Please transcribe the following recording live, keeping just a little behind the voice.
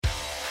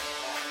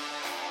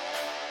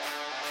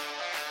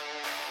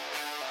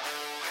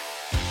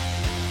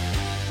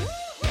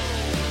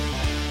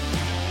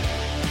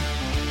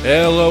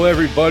Hello,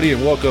 everybody,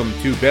 and welcome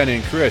to Ben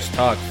and Chris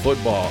Talk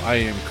Football. I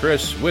am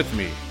Chris. With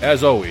me,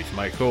 as always,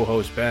 my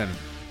co-host Ben,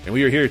 and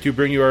we are here to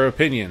bring you our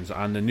opinions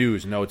on the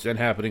news, notes, and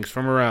happenings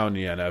from around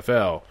the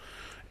NFL.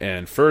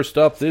 And first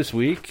up this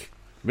week,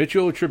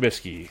 Mitchell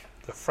Trubisky.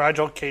 The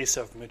fragile case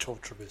of Mitchell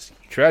Trubisky.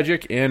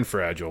 Tragic and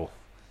fragile.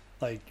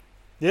 Like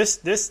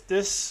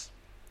this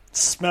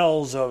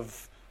smells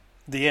of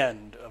the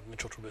end of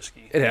Mitchell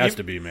Trubisky. It has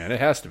to be, man. It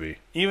has to be.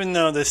 Even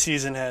though this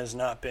season has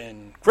not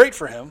been great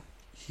for him,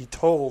 he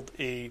told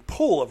a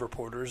pool of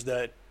reporters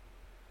that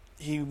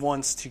he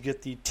wants to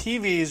get the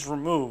TVs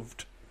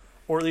removed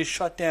or at least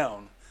shut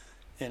down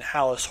in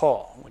Hallis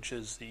Hall, which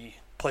is the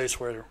place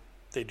where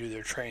they do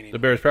their training. The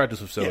Bears practice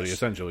facility, Yes.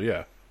 essentially,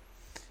 yeah.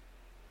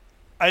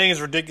 I think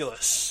it's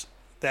ridiculous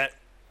that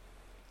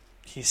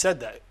he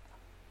said that.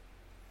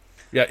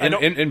 Yeah,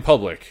 in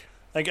public.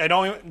 Like I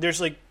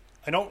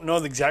don't know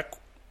the exact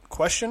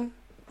question,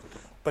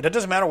 but it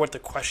doesn't matter what the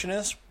question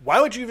is. Why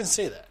would you even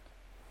say that?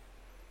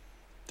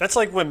 That's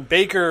like when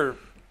Baker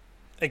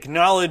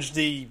acknowledged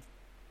the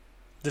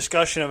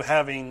discussion of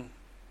having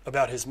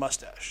about his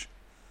mustache.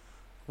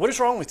 What is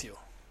wrong with you?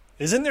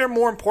 Isn't there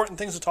more important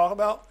things to talk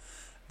about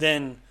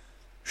than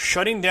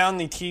shutting down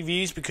the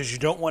TVs because you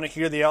don't want to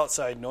hear the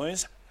outside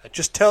noise? That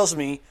just tells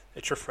me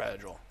that you're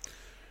fragile.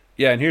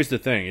 Yeah, and here's the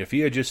thing. If he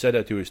had just said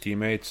that to his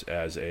teammates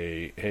as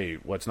a, hey,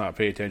 let's not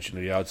pay attention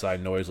to the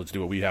outside noise, let's do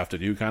what we have to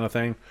do kind of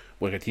thing,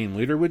 like a team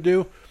leader would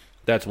do,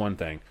 that's one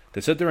thing.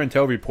 To sit there and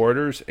tell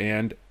reporters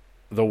and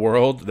the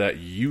world that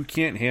you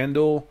can't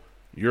handle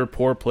your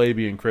poor play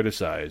being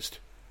criticized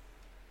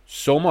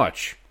so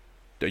much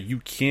that you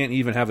can't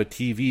even have a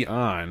TV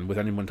on with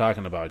anyone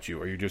talking about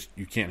you, or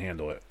you can't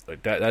handle it.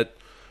 Like that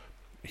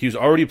he was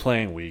already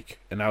playing weak,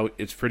 and now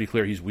it's pretty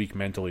clear he's weak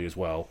mentally as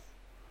well.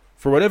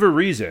 For whatever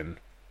reason,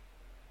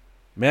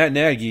 Matt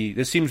Nagy,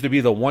 this seems to be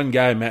the one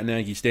guy Matt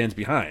Nagy stands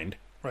behind.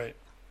 Right.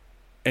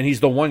 And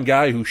he's the one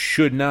guy who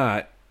should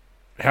not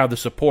have the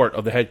support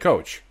of the head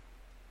coach.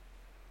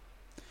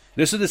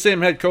 This is the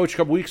same head coach a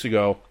couple weeks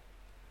ago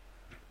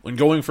when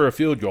going for a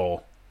field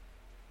goal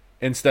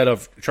instead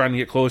of trying to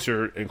get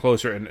closer and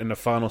closer in the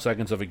final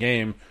seconds of a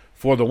game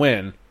for the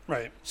win.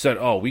 Right. Said,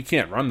 oh, we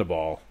can't run the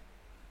ball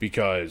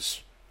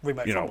because We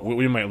might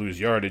we might lose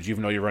yardage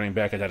even though your running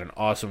back had an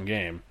awesome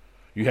game.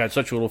 You had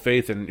such little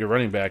faith in your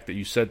running back that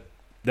you said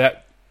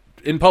that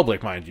in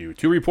public, mind you,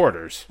 to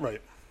reporters.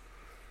 Right.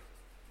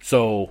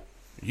 So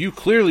you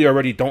clearly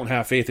already don't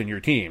have faith in your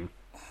team.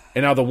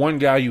 And now the one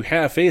guy you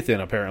have faith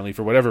in, apparently,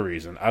 for whatever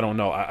reason, I don't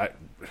know.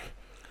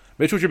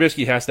 Mitchell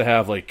Trubisky has to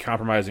have like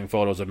compromising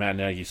photos of Matt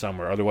Nagy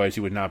somewhere. Otherwise, he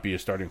would not be a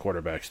starting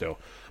quarterback still.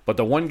 But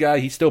the one guy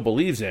he still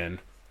believes in,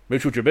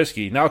 Mitchell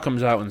Trubisky, now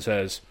comes out and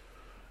says,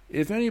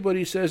 if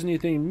anybody says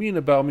anything mean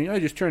about me, I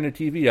just turn the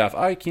TV off.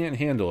 I can't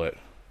handle it.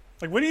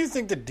 Like, what do you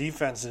think the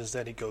defenses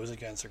that he goes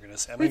against are going to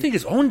say? What do you think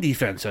his own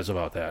defense says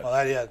about that?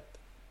 Well,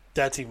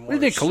 that's even worse. What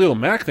do you think Khalil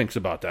Mack thinks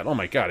about that? Oh,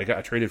 my God, I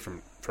got traded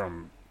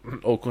from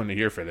Oakland to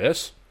here for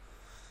this?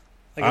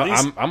 Like, at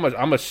least,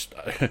 I'm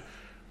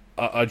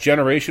a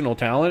generational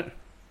talent,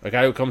 a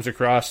guy who comes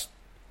across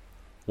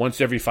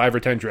once every 5 or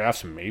 10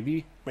 drafts,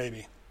 maybe.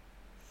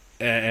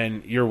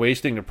 And you're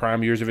wasting the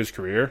prime years of his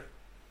career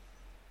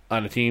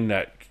on a team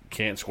that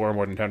can't score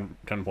more than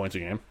 10 points a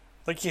game.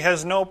 Like, he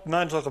has no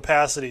mental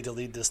capacity to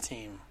lead this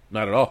team.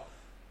 Not at all.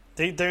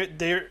 They're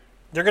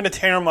going to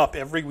tear him up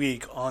every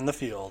week on the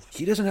field.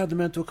 He doesn't have the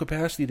mental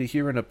capacity to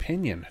hear an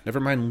opinion.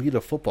 Never mind lead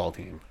a football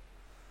team.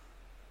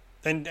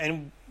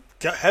 And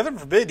heaven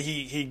forbid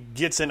he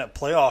gets in a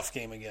playoff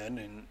game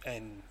again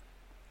and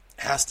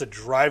has to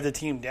drive the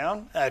team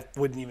down. I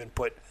wouldn't even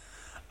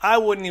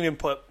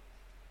put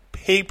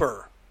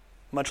paper,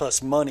 much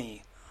less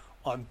money,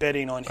 on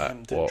betting on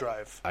him to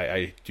drive.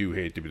 I do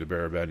hate to be the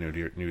bearer of bad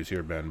news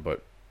here, Ben,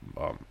 but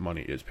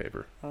money is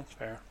paper. That's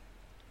fair.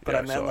 But Yeah,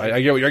 I meant so like,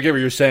 I get what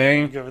you're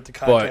saying. give it the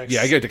But context.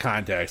 yeah, I get the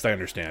context. I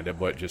understand it,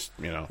 but just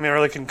I mean, I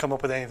really couldn't come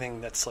up with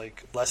anything that's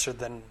like lesser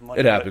than money.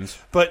 It happens.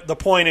 But the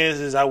point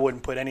is I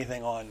wouldn't put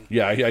anything on.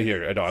 Yeah, I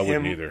hear it. No, I him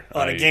wouldn't either.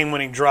 on a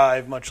game-winning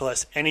drive, much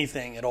less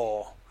anything at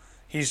all.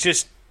 He's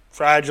just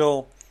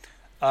fragile.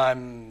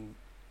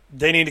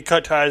 They need to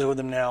cut ties with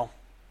him now,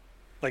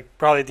 like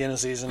probably at the end of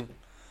the season.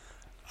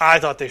 I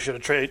thought they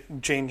should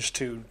have changed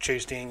to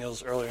Chase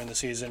Daniels earlier in the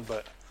season,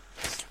 but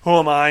who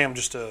am I? I'm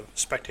just a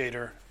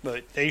spectator.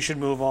 But they should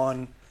move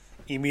on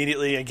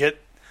immediately. I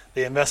get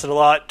they invested a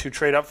lot to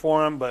trade up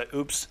for him, but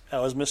oops, that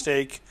was a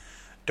mistake.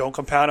 Don't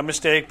compound a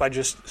mistake by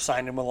just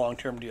signing him a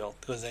long-term deal,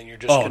 because then you're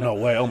just no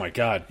way! Oh my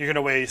God! You're going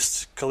to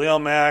waste Khalil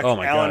Mack, Oh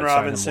my Allen God! Sign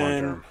him Robinson.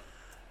 long-term.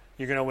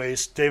 You're going to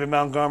waste David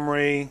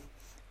Montgomery.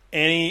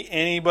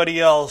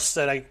 Anybody else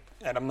that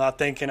I'm not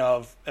thinking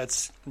of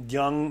that's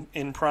young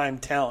in prime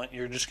talent.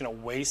 You're just going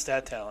to waste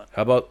that talent.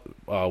 How about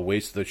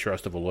waste the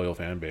trust of a loyal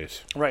fan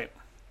base? Right.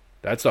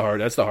 That's the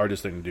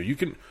hardest thing to do.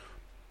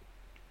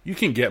 You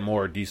can get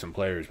more decent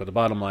players, but the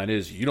bottom line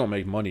is you don't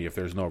make money if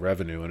there's no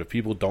revenue, and if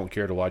people don't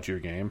care to watch your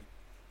game,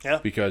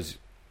 because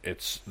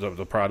it's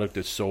the product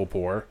is so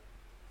poor.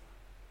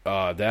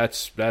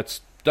 That's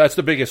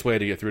the biggest way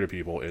to get through to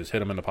people is hit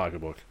them in the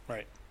pocketbook.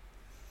 Right.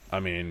 I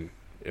mean,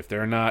 if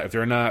they're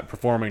not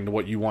performing to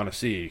what you want to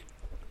see,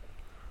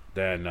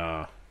 then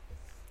fans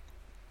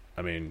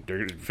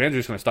are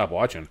just going to stop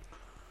watching.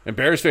 And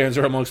Bears fans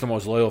are amongst the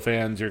most loyal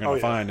fans you're going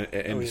to find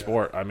in the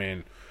sport. I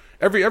mean,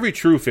 every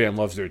true fan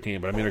loves their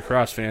team, but I mean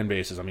across fan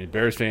bases, I mean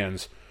Bears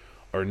fans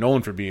are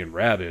known for being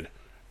rabid,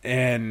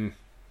 and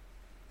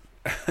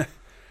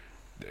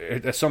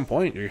at some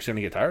point you're just going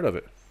to get tired of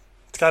it.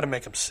 It's got to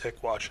make them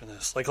sick watching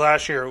this. Like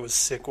last year, it was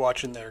sick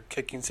watching their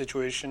kicking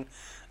situation.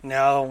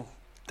 Now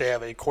they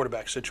have a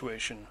quarterback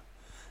situation,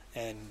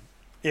 and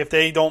if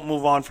they don't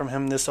move on from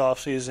him this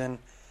offseason,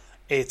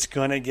 it's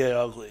going to get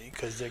ugly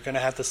because they're going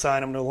to have to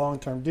sign him to a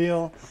long-term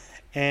deal,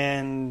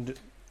 and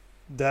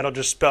that'll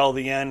just spell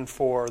the end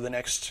for the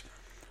next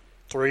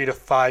 3 to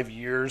 5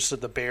 years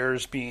of the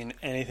Bears being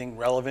anything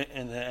relevant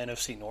in the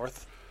NFC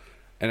North.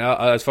 And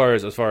as far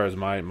as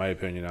my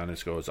opinion on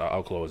this goes,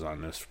 I'll close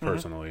on this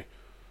personally.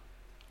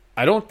 Mm-hmm.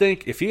 I don't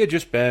think if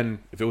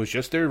it was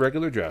just their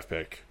regular draft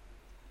pick,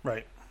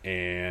 right,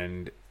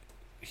 and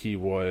he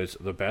was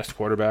the best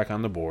quarterback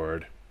on the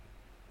board,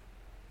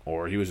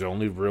 or he was the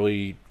only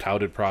really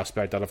touted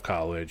prospect out of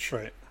college,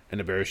 right,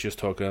 and the Bears just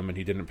took him and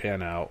he didn't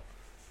pan out,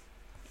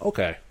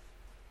 okay.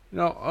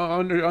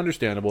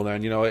 Understandable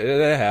then.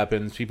 It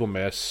happens. People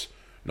miss.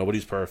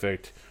 Nobody's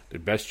perfect. The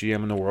best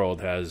GM in the world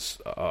has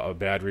a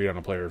bad read on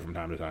a player from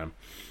time to time.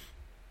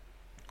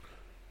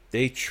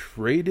 They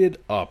traded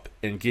up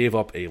and gave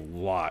up a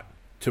lot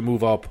to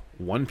move up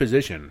one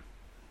position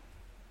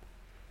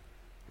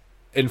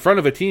in front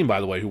of a team, by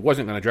the way, who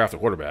wasn't going to draft a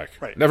quarterback.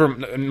 Right. Never,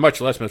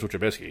 much less Mitchell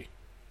Trubisky.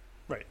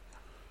 Right.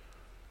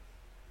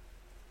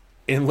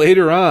 And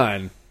later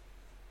on,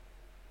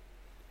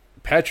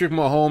 Patrick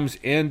Mahomes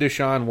and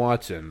Deshaun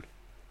Watson,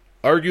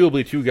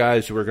 arguably two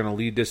guys who are going to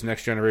lead this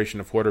next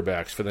generation of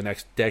quarterbacks for the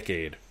next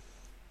decade,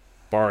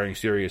 barring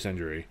serious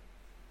injury,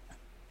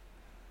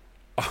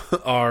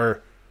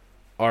 are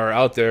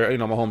out there.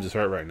 Mahomes is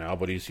hurt right now,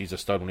 but he's a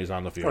stud when he's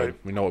on the field. Right.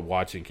 We know what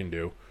Watson can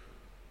do.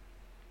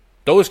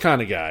 Those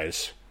kind of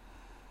guys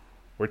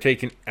were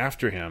taken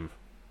after him,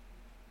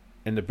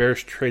 and the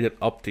Bears traded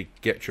up to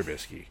get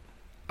Trubisky.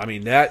 I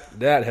mean, that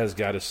has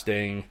got to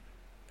sting.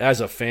 As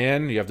a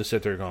fan, you have to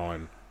sit there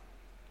going,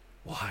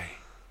 why?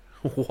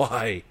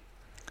 Why?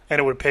 And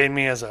it would pay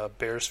me as a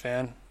Bears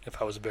fan,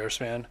 if I was a Bears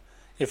fan,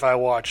 if I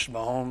watched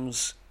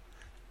Mahomes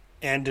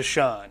and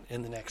Deshaun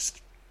in the next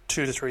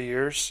 2 to 3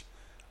 years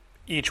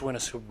each win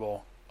a Super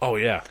Bowl. Oh,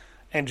 yeah.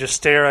 And just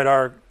stare at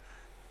our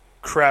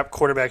crap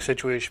quarterback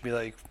situation and be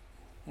like,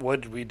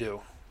 what did we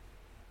do?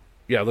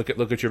 Yeah, look at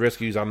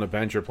Trubisky's on the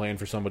bench or playing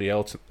for somebody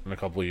else in a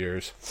couple of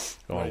years.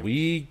 Going, Right.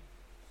 We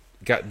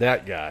got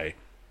that guy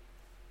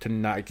to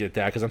not get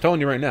that. Because I'm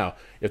telling you right now,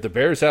 if the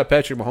Bears have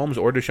Patrick Mahomes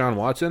or Deshaun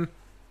Watson,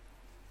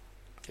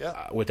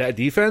 with that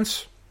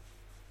defense,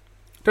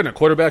 then a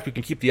quarterback who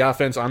can keep the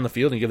offense on the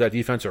field and give that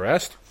defense a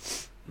rest,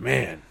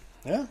 man,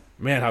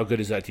 how good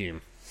is that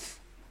team?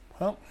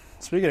 Well,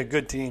 speaking of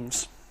good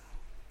teams,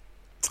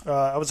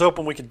 I was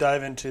hoping we could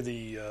dive into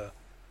the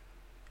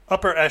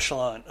upper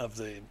echelon of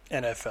the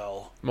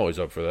NFL. I'm always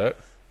up for that.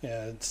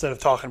 Yeah, instead of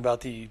talking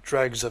about the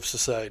dregs of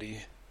society.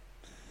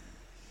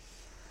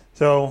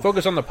 So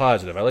Focus on the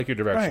positive. I like your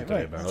direction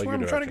today, man. That's I like where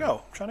your I'm trying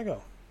direction. to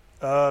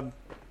go.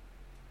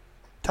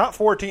 Top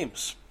 4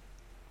 teams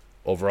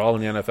Overall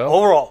in the NFL?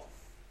 overall.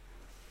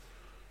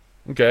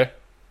 Okay.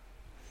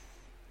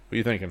 What are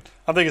you thinking?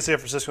 I'm thinking San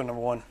Francisco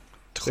number 1. I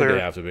think Clear, they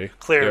have to be.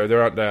 Clear.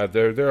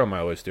 They're on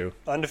my list too.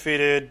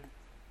 undefeated,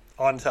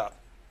 on top.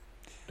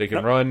 They can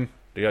Yep. run.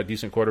 They got a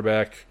decent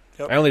quarterback.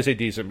 Yep. I only say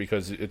decent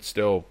because it's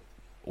still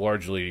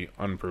largely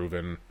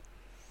unproven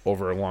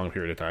over a long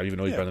period of time, even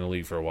though he's been in the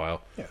league for a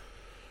while. Yeah.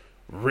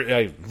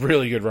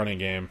 Really good running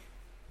game.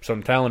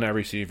 Some talent at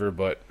receiver,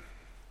 but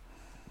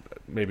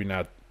maybe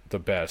not the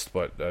best.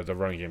 But the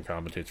running game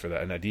compensates for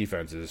that. And that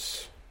defense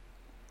is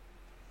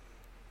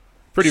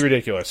pretty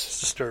ridiculous. It's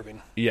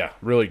disturbing. Yeah,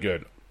 really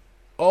good.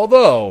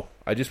 Although,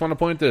 I just want to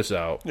point this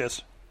out,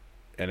 Yes.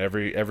 and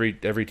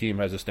every team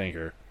has a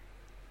stinker.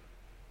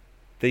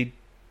 They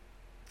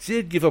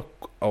did give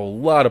up a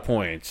lot of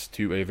points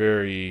to a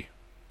very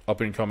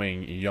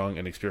up-and-coming, young,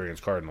 and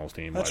experienced Cardinals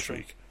team That's last true.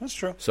 week. That's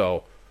true.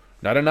 So,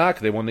 not a knock.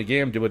 They won the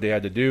game, did what they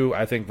had to do.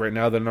 I think right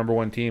now they're the number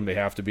 1 team. They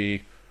have to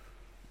be.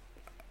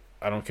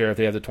 I don't care if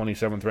they have the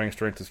 27th ranked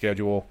strength of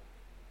schedule.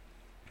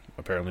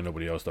 Apparently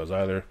nobody else does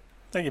either.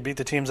 I think you beat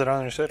the teams that are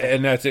on their schedule.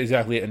 And that's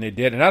exactly it. And they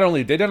did. And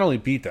they not only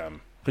beat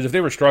them, because if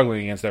they were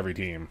struggling against every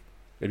team,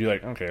 they'd be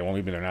like, okay, well,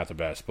 maybe they're not the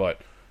best. But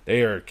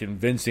they are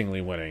convincingly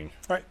winning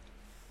Right.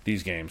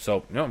 these games.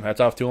 So, hats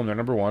off to them. They're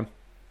number 1.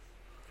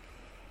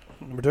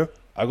 Number 2?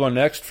 I'll go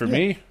next for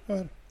me. Go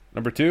ahead.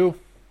 Number 2,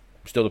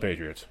 still the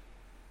Patriots.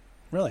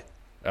 Really?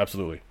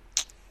 Absolutely.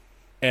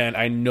 And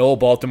I know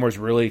Baltimore's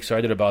really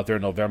excited about their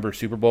November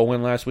Super Bowl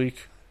win last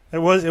week. It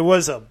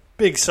was a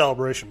big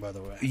celebration, by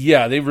the way.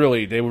 Yeah, they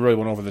really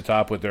went over the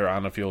top with their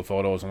on the field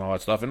photos and all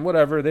that stuff. And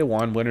whatever, they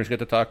won. Winners get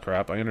to talk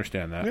crap. I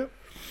understand that. Yep.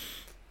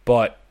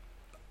 But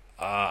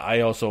I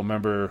also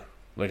remember,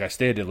 like I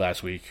stated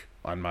last week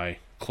on my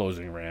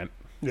closing rant,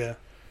 Yeah.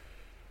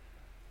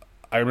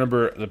 I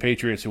remember the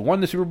Patriots who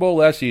won the Super Bowl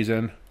last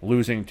season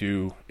losing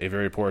to a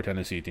very poor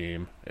Tennessee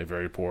team, a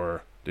very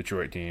poor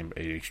Detroit team,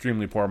 a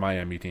extremely poor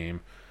Miami team,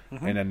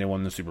 and then they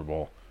won the Super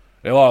Bowl.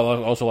 They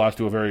also lost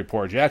to a very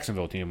poor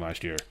Jacksonville team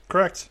last year.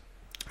 Correct.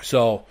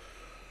 So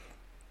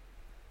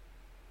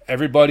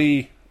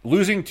everybody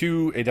losing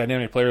to a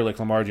dynamic player like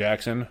Lamar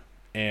Jackson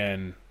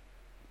and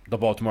the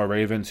Baltimore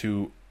Ravens,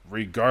 who,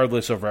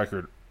 regardless of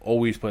record,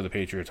 always play the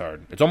Patriots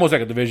hard. It's almost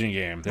like a division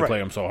game. They play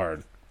them so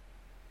hard.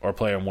 Or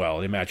play them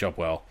well. They match up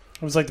well.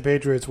 It was like the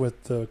Patriots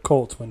with the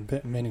Colts when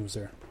Manning was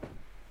there.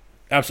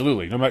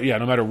 Absolutely. No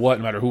matter what,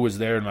 no matter who was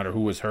there, no matter who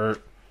was hurt.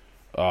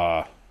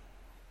 So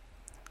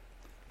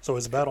it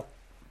was a battle.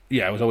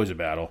 Yeah, it was always a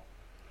battle.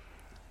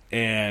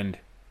 And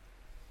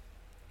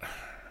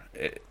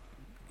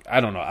I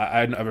don't know.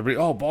 Everybody,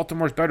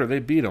 Baltimore's better. They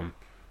beat them.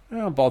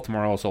 Well,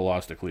 Baltimore also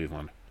lost to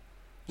Cleveland.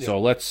 Yeah. So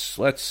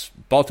let's.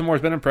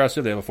 Baltimore's been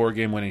impressive. They have a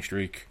 4-game winning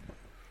streak.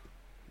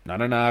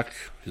 Not a knock.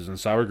 He's in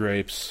sour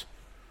grapes.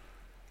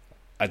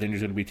 I think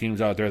there's going to be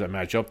teams out there that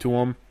match up to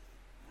them,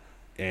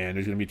 and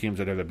there's going to be teams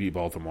out there that beat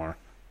Baltimore.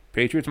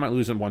 Patriots might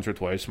lose them once or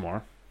twice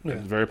more. Yeah.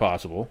 It's very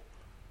possible.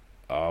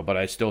 But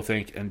I still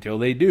think until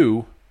they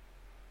do,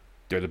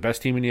 they're the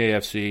best team in the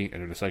AFC,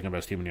 and they're the second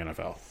best team in the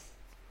NFL.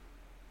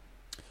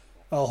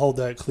 I'll hold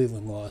that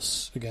Cleveland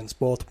loss against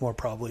Baltimore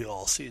probably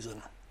all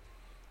season.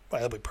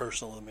 That'll be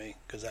personal to me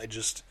because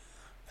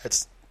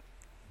it's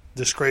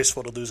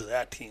disgraceful to lose to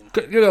that team.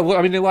 I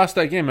mean, they lost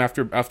that game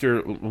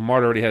after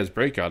Lamar already had his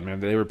breakout.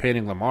 Man, they were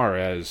painting Lamar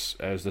as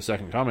the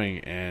second coming,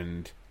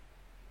 and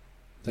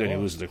then he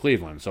loses to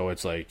Cleveland. So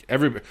it's like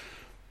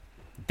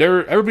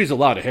everybody's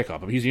allowed to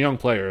hiccup. I mean, he's a young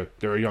player.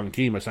 They're a young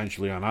team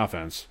essentially on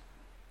offense,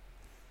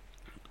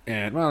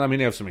 and well, I mean,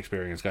 they have some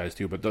experienced guys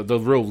too, but the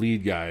real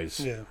lead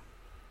guys,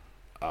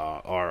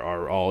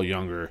 are all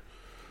younger.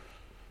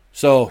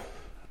 So,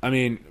 I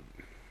mean,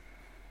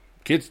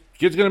 kid's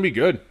gonna be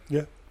good.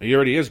 Yeah. He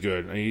already is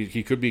good. I mean,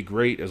 he could be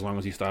great as long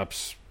as he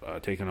stops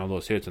taking all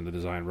those hits and the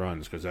design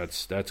runs, because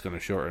that's going to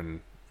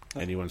shorten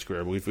anyone's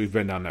career. But we've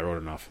been down that road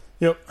enough.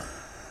 Yep.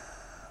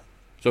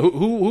 So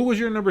who was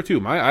your number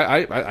 2?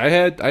 I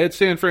had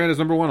San Fran as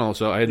number 1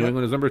 also. I had New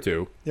England as number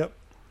 2. Yep.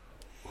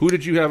 Who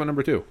did you have at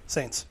number 2?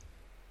 Saints.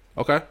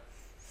 Okay.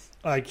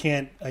 I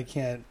can't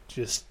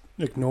just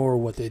ignore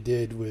what they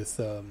did with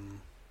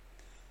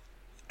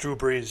Drew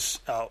Brees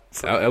out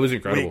for that was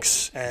incredible.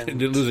 Weeks, and they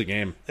didn't lose a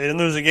game. They didn't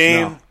lose a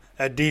game. No.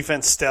 That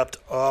defense stepped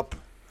up,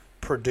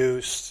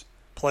 produced.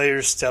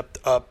 Players stepped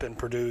up and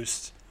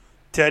produced.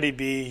 Teddy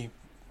B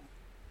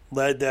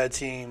led that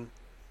team.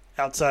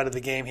 Outside of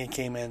the game he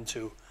came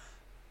into,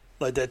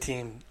 led that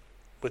team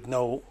with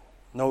no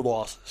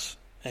losses.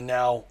 And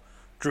now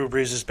Drew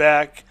Brees is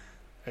back.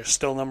 They're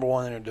still number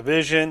 1 in their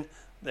division.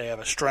 They have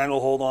a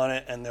stranglehold on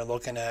it, and they're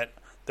looking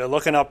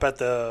up at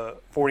the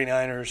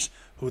 49ers,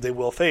 who they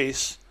will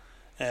face,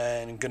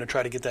 and going to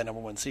try to get that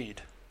number 1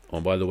 seed. Oh,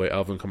 by the way,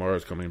 Alvin Kamara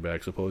is coming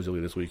back supposedly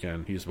this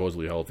weekend. He's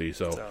supposedly healthy,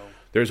 so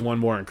there's one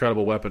more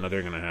incredible weapon that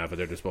they're going to have at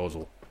their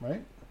disposal.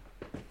 Right.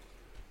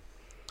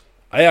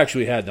 I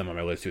actually had them on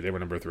my list too. They were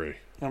number 3.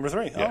 Number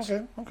 3. Yes.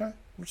 Oh, okay,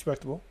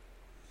 respectable.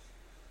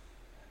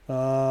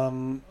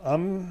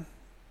 I'm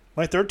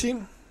my third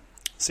team,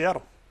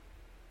 Seattle.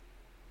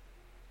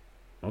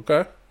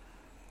 Okay.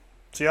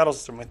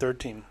 Seattle's my third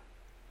team.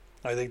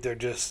 I think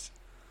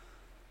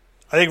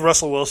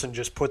Russell Wilson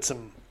just puts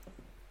them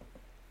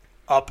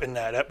up in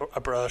that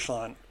upper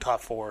echelon,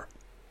 top 4.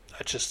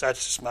 That's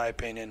just my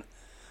opinion.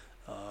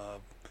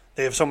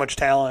 They have so much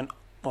talent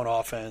on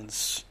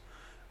offense.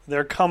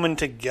 They're coming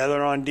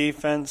together on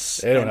defense.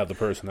 They don't have the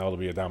personnel to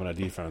be a dominant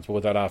defense, but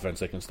with that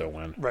offense, they can still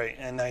win. Right,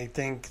 and I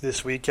think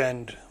this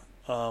weekend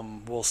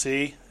we'll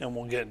see, and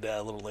we'll get into that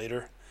a little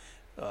later.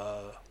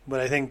 But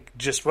I think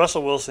just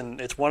Russell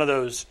Wilson, it's one of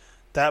those,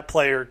 that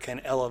player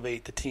can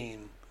elevate the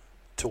team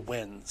to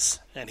wins,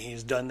 and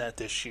he's done that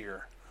this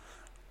year.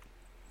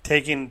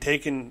 Taking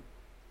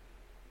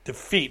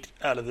defeat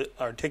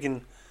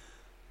taking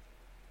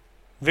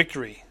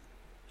victory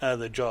out of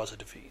the jaws of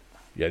defeat.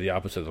 Yeah, the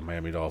opposite of the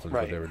Miami Dolphins,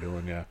 right. What they were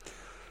doing, yeah.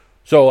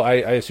 So I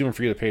assume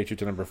for you the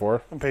Patriots are number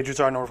 4? The Patriots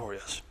are number 4,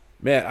 yes.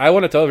 Man, I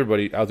want to tell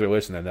everybody out there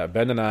listening that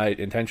Ben and I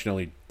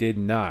intentionally did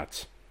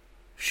not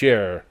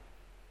share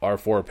our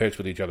 4 picks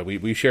with each other.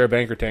 We share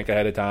Banker Tank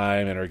ahead of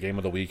time and our game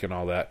of the week and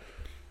all that.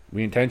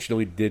 We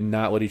intentionally did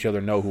not let each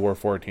other know who our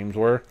 4 teams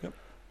were. Yep.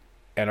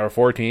 And our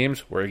 4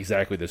 teams were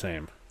exactly the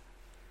same.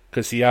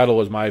 Because Seattle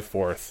was my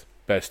 4th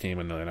best team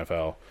in the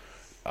NFL.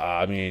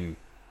 I mean,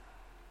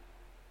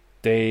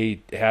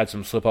 they had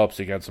some slip-ups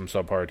against some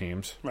subpar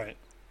teams. Right.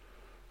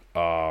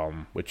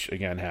 Which,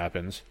 again,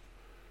 happens.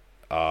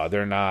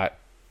 Their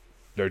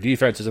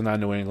defense isn't on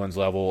New England's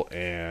level,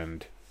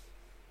 and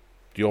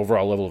the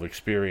overall level of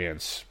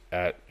experience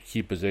at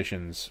key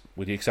positions,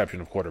 with the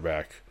exception of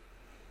quarterback,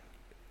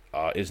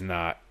 is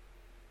not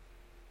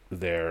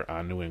there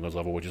on New England's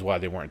level, which is why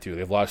they weren't 2.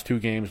 They've lost 2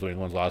 games. New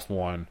England's lost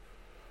 1.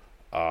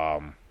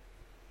 It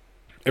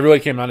really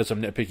came down to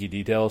some nitpicky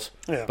details.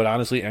 Yeah. But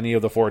honestly, any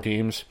of the 4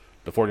 teams,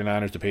 the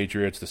 49ers, the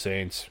Patriots, the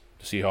Saints,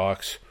 the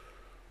Seahawks,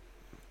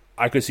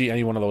 I could see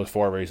any one of those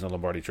four racing the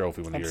Lombardi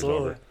Trophy when the year's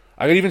Absolutely. over.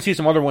 I could even see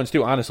some other ones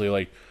too. Honestly,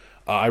 like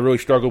I really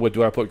struggled with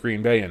do I put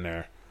Green Bay in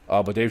there,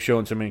 but they've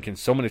shown so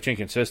much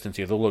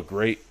inconsistency. They'll look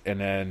great, and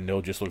then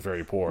they'll just look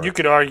very poor. You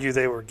could argue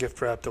they were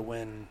gift wrapped to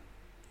win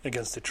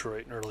against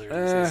Detroit earlier in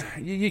the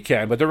season. You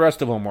can, but the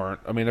rest of them weren't.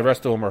 I mean, the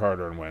rest of them were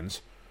hard-earned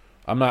wins.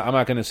 I'm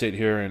not going to sit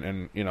here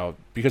and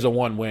because of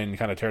one win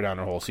kind of tear down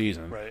their whole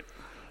season. Right.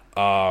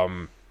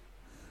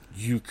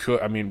 You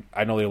could. I mean,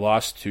 I know they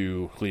lost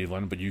to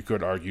Cleveland, but you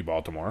could argue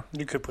Baltimore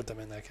You could put them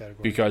in that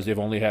category. because they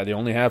only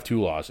have 2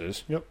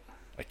 losses. Yep.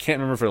 I can't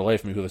remember for the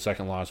life of me who the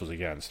second loss was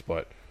against,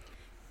 but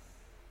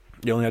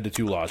they only had the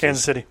 2 losses.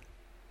 Kansas City.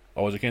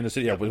 Oh, was it Kansas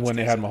City? Yeah, Yep, when it was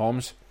they had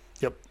Kansas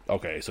Mahomes. Yep.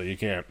 Okay, so you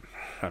can't.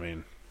 I mean,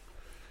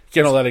 you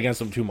can't hold that against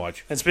them too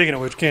much. And speaking of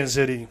which, Kansas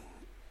City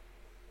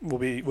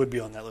would be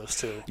on that list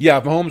too. Yeah,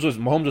 if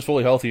Mahomes was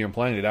fully healthy and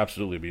playing, it'd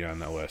absolutely be on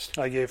that list.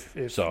 Like if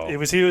So- he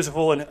was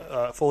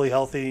fully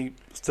healthy,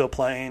 still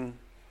playing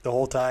the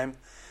whole time,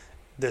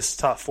 this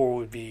top 4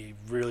 would be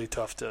really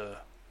tough to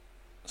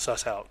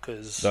suss out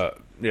because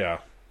Yeah.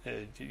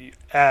 you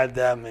add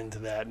them into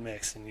that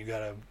mix, and you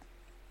got a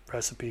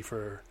recipe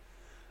for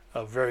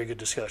a very good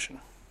discussion.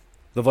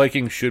 The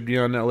Vikings should be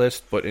on that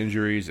list, but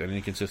injuries and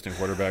inconsistent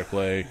quarterback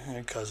play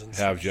And Cousins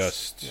have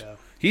just. yeah.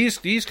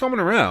 He's coming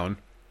around,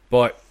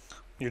 but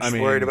You're just I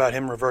mean, worried about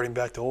him reverting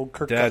back to old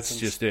Kirk that's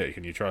Cousins. just it.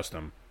 Can you trust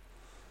him?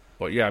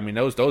 But yeah, I mean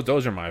those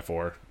are my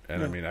 4,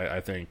 and I Yeah. mean I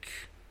think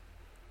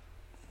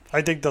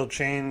I think they'll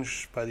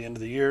change by the end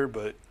of the year,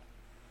 but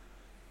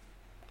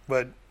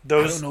I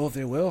those don't know if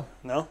they will.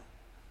 no.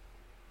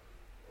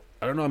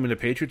 I don't know. I mean the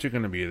Patriots are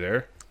going to be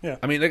there. Yeah.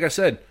 I mean, like I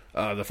said,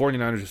 the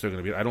 49ers are still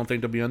going to be. I don't think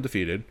they'll be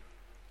undefeated.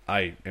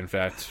 In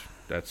fact,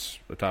 that's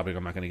a topic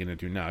I'm not going to get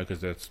into now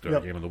because that's their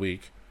Yep. game of the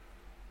week.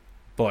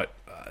 But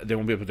they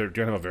won't be. They're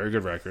going to have a very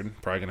good record.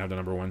 Probably going to have the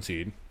number 1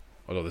 seed.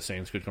 Although the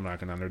Saints could come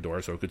knocking on their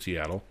door, so could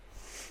Seattle.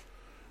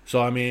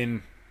 So I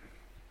mean,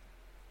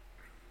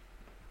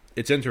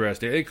 it's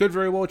interesting. It could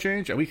very well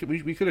change, and we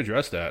could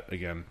address that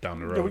again down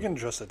the road. Yeah, we can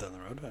address that down the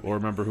road. I mean, Or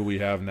remember who we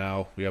have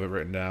now. We have it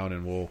written down,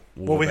 and we'll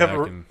well, go we back have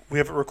and we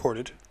have it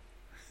recorded.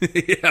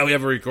 yeah, we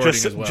have a recording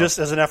Just as well. just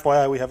as an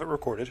FYI, we have it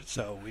recorded,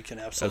 so we can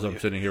As absolutely. I'm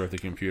sitting here with the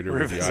computer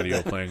with the revisit audio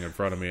that. playing in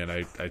front of me, and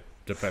I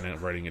depend on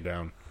writing it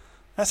down.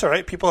 That's all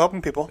right. People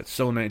helping people. It's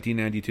so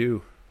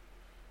 1992.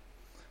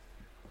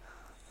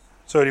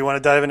 So, do you want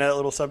to dive into that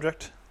little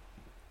subject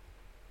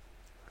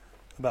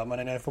about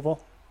Monday Night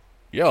Football?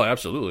 Yeah,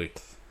 absolutely.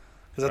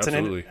 Because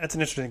Absolutely. that's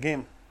an interesting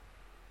game.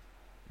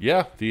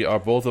 Yeah,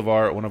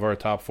 one of our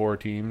top 4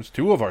 teams,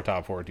 2 of our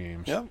top 4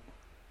 teams. Yep.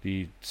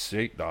 The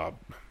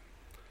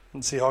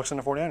And Seahawks and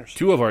the 49ers.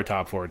 2 of our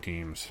top 4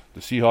 teams,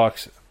 the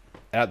Seahawks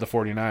at the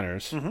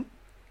 49ers, Mm-hmm.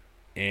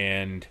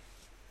 and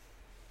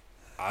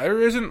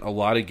there isn't a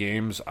lot of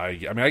games. I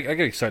get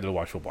excited to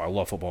watch football. I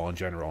love football in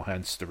general.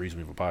 Hence the reason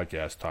we have a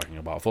podcast talking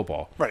about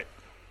football. Right.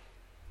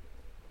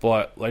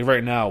 But like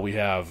right now, we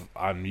have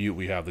on mute.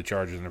 We have the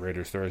Chargers and the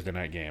Raiders Thursday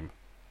night game.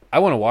 I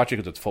want to watch it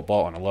because it's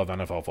football and I love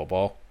NFL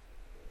football.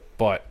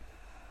 But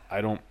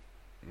I don't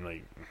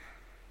like.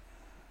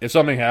 If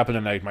something happened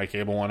and like my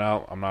cable went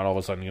out, I'm not all of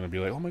a sudden going to be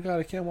like, oh my god,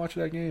 I can't watch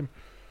that game.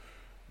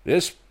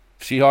 This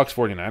Seahawks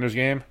 49ers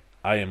game,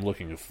 I am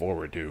looking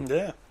forward to.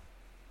 Yeah.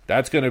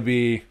 That's going to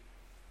be.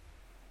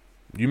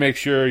 You make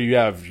sure you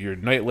have your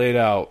night laid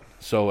out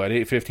so at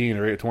 8:15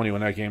 or 8:20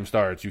 when that game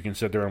starts, you can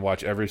sit there and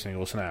watch every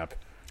single snap.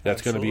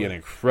 That's going to be an Absolutely.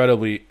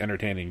 incredibly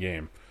entertaining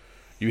game.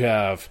 You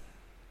have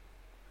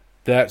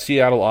that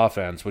Seattle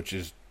offense, which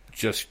is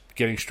just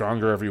getting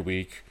stronger every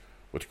week,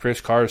 with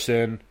Chris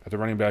Carson at the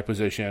running back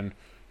position.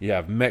 You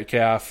have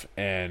Metcalf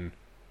and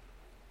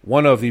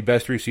one of the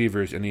best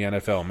receivers in the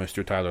NFL,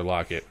 Mr. Tyler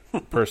Lockett,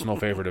 personal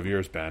favorite of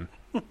yours, Ben.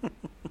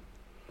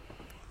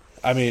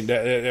 I mean,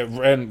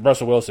 and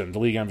Russell Wilson, the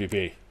league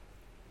MVP.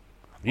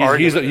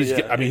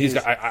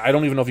 I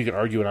don't even know if you can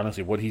argue it,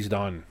 honestly, what he's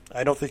done.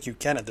 I don't think you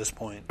can at this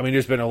point. I mean,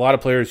 there's been a lot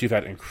of players who've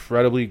had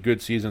incredibly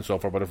good seasons so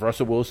far, but if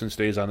Russell Wilson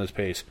stays on this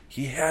pace,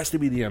 he has to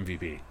be the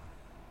MVP.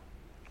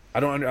 I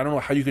don't know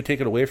how you could take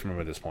it away from him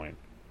at this point.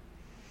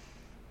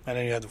 And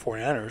then you have the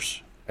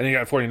 49ers. And you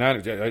got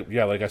 49ers.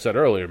 Yeah, like I said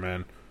earlier,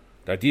 man,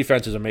 that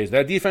defense is amazing.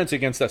 That defense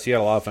against that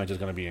Seattle offense is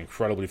going to be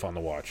incredibly fun to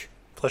watch.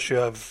 Plus, you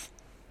have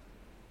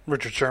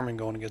Richard Sherman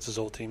going against his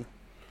old team.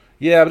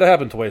 Yeah, but that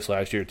happened twice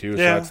last year too. So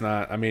Yeah. that's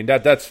not. I mean,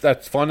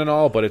 that's fun and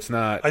all, but it's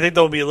not. I think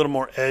there'll be a little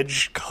more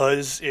edge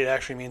because it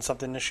actually means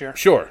something this year.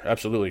 Sure,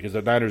 absolutely, because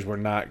the Niners were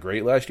not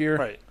great last year.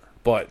 Right.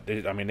 But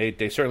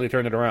they certainly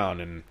turned it around.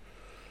 And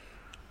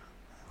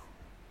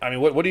I mean,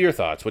 what are your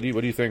thoughts? What do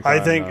you think? I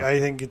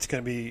think it's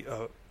going to be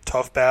a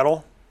tough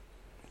battle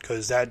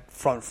because that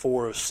front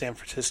four of San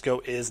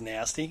Francisco is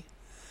nasty.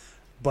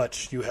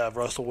 But you have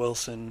Russell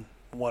Wilson,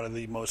 one of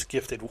the most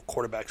gifted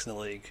quarterbacks in the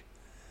league.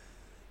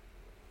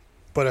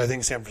 But I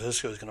think San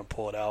Francisco is going to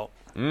pull it out.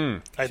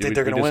 I think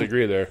they're going to win. We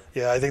disagree there.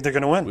 Yeah, I think they're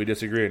going to win. We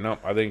disagree. No,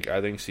 I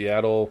think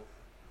Seattle.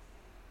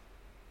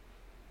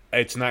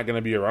 It's not going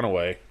to be a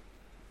runaway.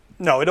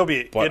 No, it'll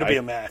be But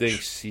a match. I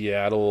think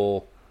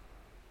Seattle.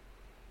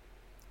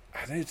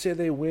 I'd say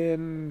they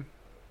win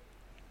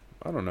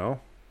I don't know,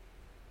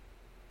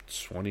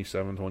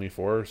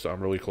 27-24,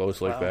 something really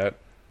close like Wow. that.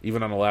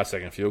 Even on the last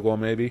second field goal,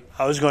 maybe.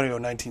 I was going to go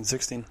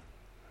 1916.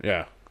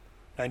 Yeah,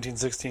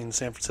 1916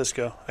 San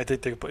Francisco. I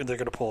think they're going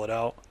to pull it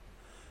out.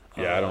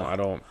 yeah. I don't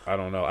know.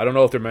 I don't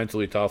know if they're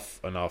mentally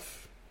tough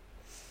enough.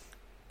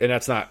 And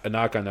that's not a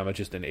knock on them. It's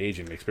just an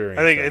aging experience.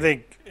 I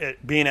think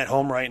being at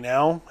home right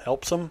now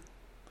helps them.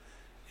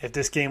 If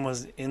this game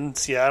was in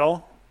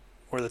Seattle,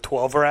 where the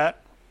 12 are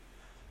at,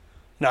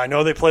 now I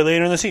know they play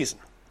later in the season,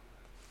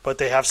 but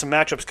they have some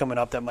matchups coming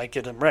up that might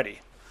get them ready.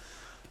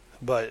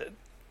 But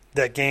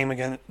that game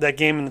in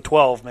the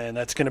 12, man,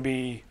 that's going to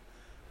be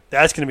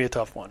a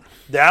tough one.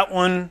 That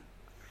one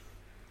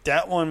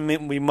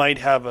we might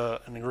have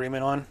an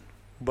agreement on,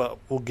 but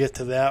we'll get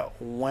to that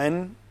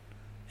when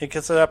it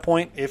gets to that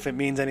point, if it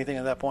means anything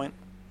at that point.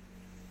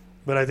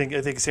 But I think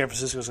San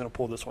Francisco is going to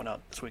pull this one out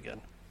this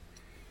weekend.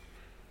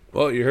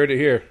 Well, you heard it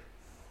here.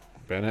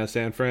 Ben has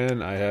San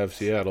Fran. I have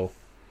Seattle.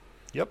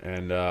 Yep.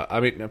 And I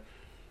mean,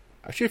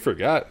 I actually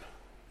forgot.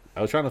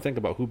 I was trying to think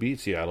about who beat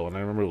Seattle, and I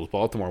remember it was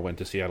Baltimore went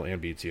to Seattle and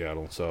beat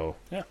Seattle. So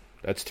Yeah.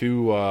 that's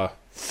two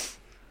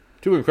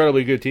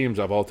incredibly good teams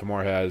that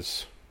Baltimore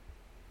has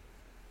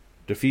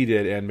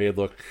defeated and made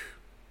look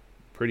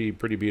pretty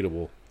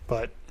beatable.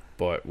 But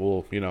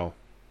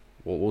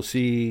We'll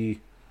see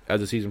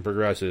as the season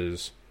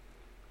progresses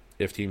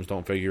if teams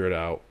don't figure it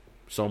out.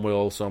 Some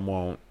will, some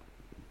won't.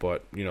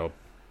 But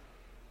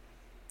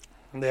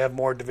they have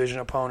more division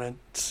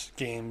opponents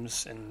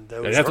games, and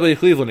those they have to play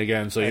Cleveland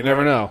again, so you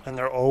never know. And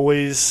they're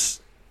always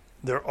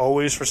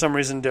for some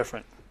reason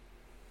different.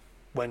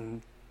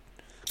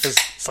 Cause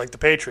it's like the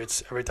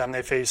Patriots. Every time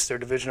they face their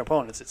division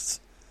opponents,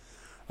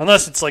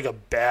 unless it's like a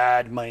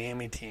bad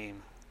Miami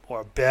team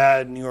or a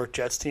bad New York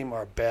Jets team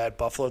or a bad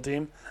Buffalo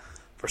team.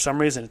 For some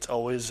reason, it's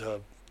always a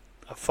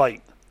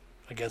fight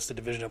against the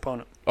division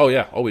opponent. Oh,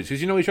 yeah, always,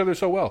 because you know each other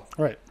so well.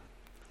 Right.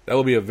 That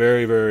will be a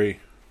very, very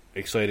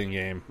exciting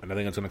game, and I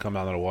think it's going to come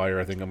down to the wire.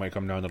 I think it might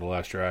come down to the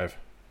last drive.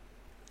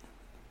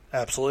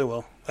 Absolutely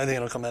will. I think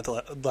it'll come at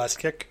the last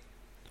kick.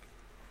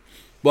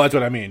 Well, that's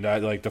what I mean.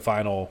 Like the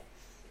final,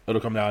 it'll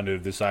come down to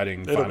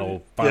deciding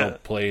final yeah.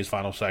 plays,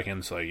 final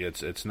seconds. Like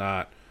it's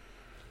not.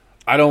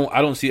 I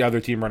don't see either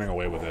team running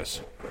away with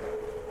this.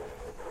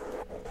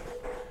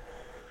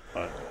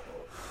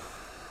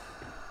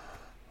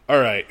 All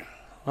right.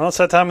 Well, it's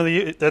that time of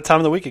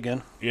the week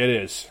again. It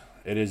is.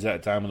 It is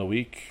that time of the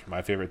week.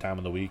 My favorite time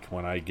of the week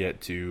when I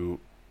get to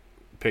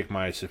pick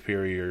my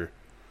superior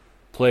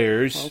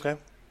players Okay.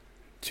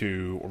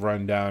 to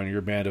run down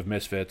your band of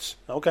misfits.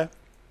 Okay.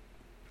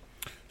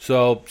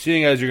 So,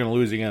 seeing as you're going to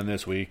lose again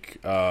this week,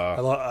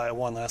 I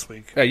won last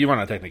week. yeah, you won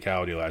on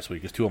technicality last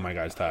week because two of my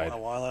guys tied. I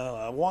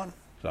won.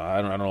 So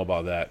I don't know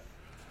about that,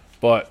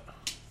 but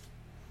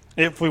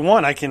If we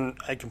won, I can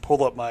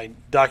pull up my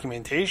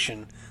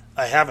documentation.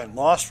 I haven't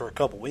lost for a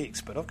couple weeks,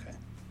 but okay.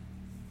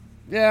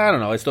 yeah, I don't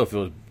know. It still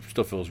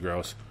feels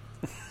gross.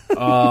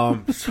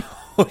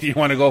 So you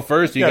want to go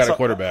first? You got a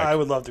quarterback. I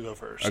would love to go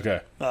first. Okay.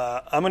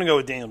 I'm going to go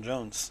with Daniel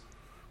Jones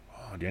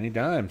Oh, Danny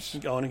Dimes.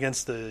 going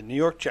against the New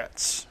York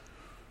Jets.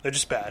 They're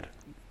just bad.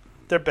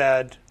 They're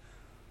bad,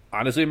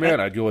 Honestly, man,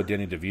 I'd go with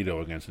Danny DeVito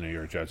against the New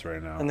York Jets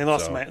right now. and they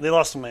lost. So, They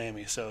lost to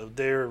Miami, so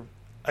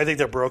I think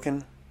they're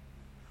broken,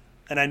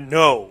 and I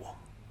know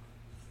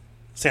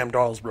Sam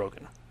Darnold's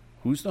broken.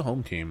 who's the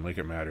home team? Like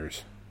it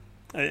matters.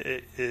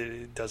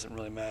 It doesn't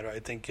really matter. I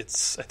think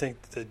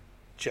the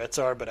Jets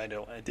are, but I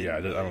don't think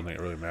it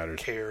really matters.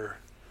 care.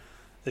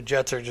 The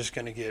Jets are just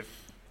going to get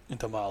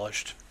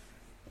demolished.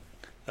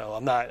 So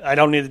I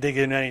don't need to dig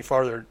in any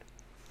farther.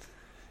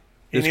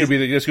 This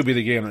could be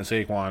the game that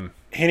Saquon.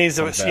 He needs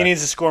comes to back.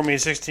 score me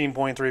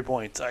 16.3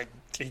 points.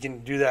 He can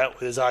do that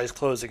with his eyes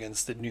closed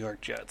against the New York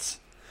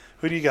Jets.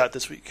 Who do you got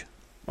this week?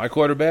 My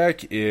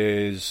quarterback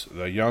is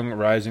the young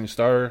rising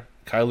star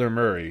Kyler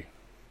Murray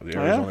of the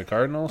Oh, yeah? Arizona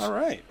Cardinals. All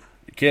right,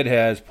 The kid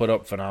has put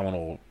up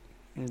phenomenal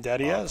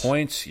Daddy has.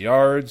 points,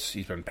 yards.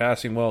 He's been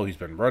passing well. He's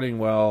been running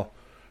well,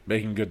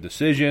 making good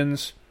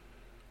decisions.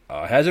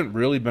 Hasn't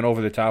really been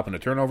over the top in the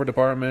turnover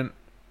department.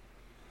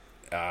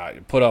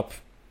 Put up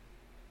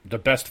the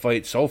best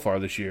fight so far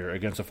this year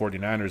against the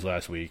 49ers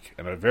last week,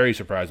 and a very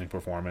surprising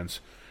performance.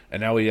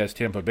 And now he has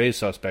Tampa Bay's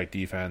suspect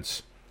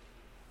defense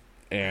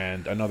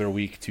and another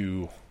week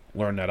to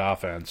learn that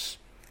offense.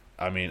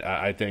 I mean,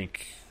 I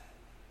think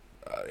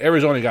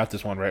Arizona got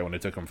this one right when they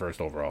took him first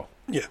overall.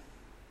 Yeah,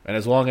 And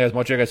as long as,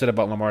 much like I said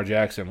about Lamar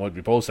Jackson, what we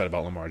both said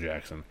about Lamar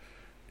Jackson,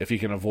 if he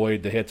can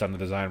avoid the hits on the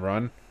design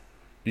run,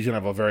 he's going to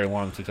have a very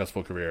long,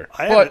 successful career.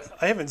 I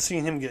haven't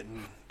seen him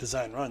getting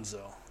design runs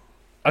though.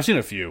 I've seen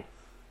a few.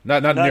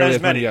 Not nearly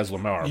as many as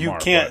Lamar. You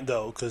can't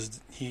though,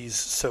 because he's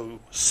so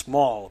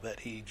small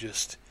that he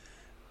just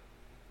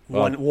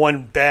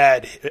one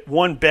bad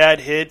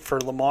hit for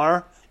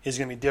Lamar is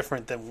going to be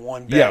different than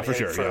one bad Yeah, for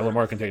hit sure. Yeah,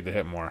 Lamar can take the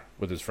hit more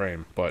with his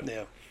frame. But,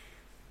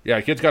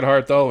 Yeah, kid's got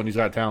heart, though, and he's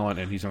got talent,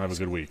 and he's going to have a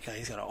good week. yeah,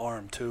 he's got an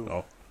arm too.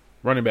 Oh.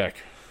 Running back.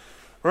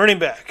 Running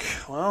back.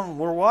 Well,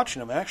 we're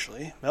watching him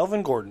actually.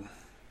 Melvin Gordon.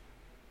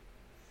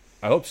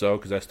 I hope so,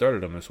 because I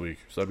started him this week,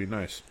 so that'd be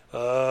nice.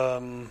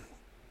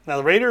 Now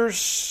the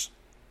Raiders,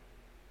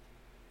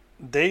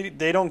 they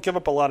don't give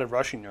up a lot of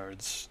rushing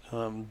yards.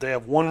 They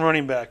have one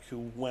running back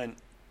who went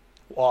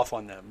off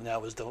on them, and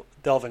that was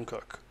Delvin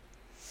Cook.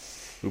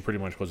 Who pretty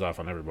much was off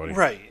on everybody.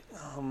 Right.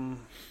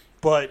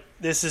 But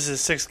this is his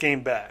 6th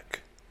game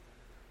back.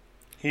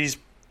 He's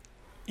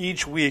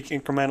each week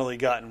incrementally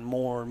gotten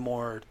more and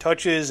more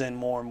touches and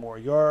more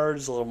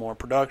yards, a little more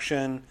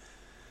production.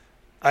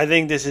 I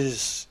think this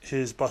is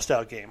his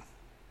bust-out game,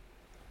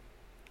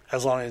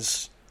 as long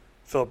as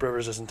Phillip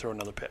Rivers doesn't throw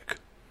another pick.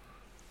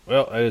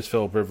 Well, that is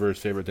Phillip Rivers'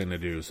 favorite thing to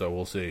do, so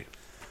we'll see.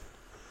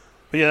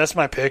 But yeah, that's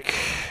my pick.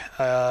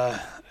 I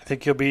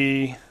think he'll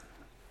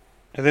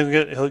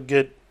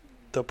get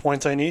the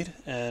points I need,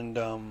 and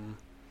I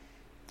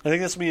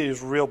think this will be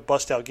his real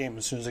bust-out game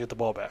as soon as I get the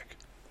ball back.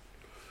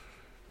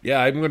 Yeah,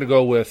 I'm going to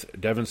go with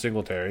Devin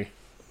Singletary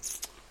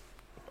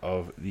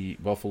of the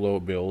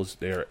Buffalo Bills.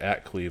 They're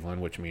at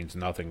Cleveland, which means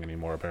nothing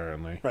anymore,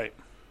 apparently. Right.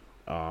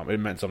 It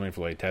meant something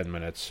for like 10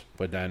 minutes,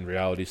 but then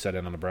reality set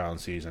in on the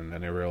Browns season,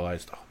 and they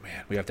realized, oh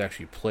man, we have to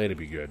actually play to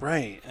be good.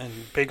 Right, and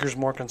Baker's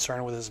more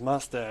concerned with his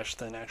mustache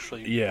than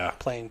actually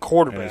playing And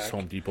quarterback. his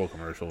Home Depot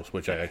commercials,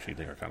 which I actually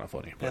think are kind of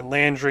funny. But And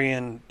Landry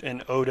and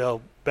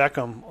Odell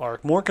Beckham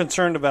are more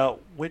concerned about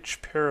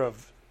which pair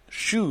of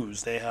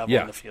shoes they have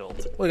on the field.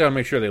 well, they got to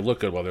make sure they look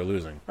good while they're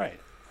losing. Right.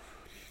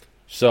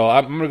 So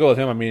I'm going to go with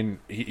him. I mean,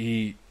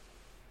 he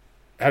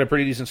had a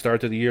pretty decent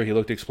start to the year. He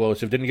looked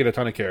explosive. Didn't get a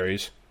ton of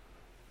carries.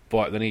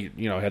 But then he,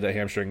 had that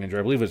hamstring injury.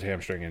 I believe it was a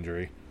hamstring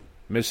injury.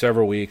 Missed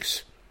several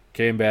weeks.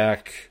 Came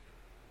back.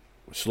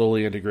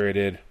 Slowly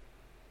integrated.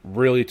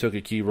 Really took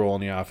a key role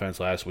in the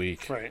offense last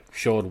week. Right.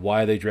 Showed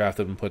why they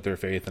drafted him and put their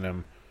faith in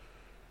him.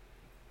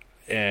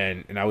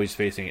 And now he's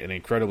facing an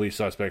incredibly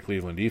suspect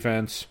Cleveland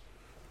defense.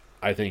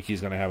 I think he's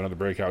going to have another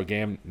breakout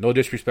game. No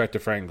disrespect to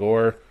Frank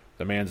Gore.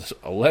 The man's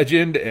a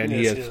legend, and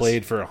he has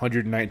played for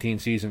 119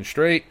 seasons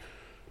straight.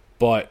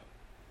 But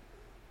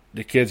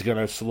the kid's going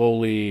to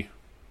slowly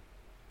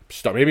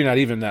start, maybe not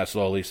even that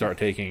slowly, start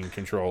taking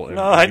control.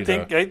 No, I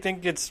think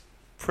it's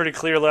pretty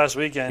clear last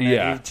weekend.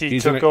 That he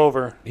took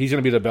over. He's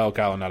going to be the bell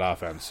cow in that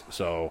offense.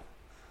 So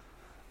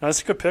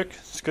that's a good pick.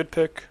 It's a good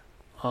pick.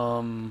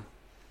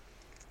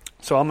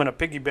 So I'm going to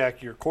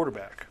piggyback your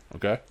quarterback.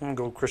 Okay. I'm going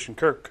to go Christian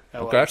Kirk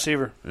at wide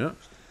receiver. Yeah.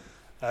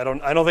 I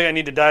don't think I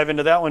need to dive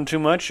into that one too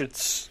much.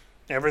 It's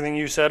everything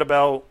you said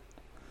about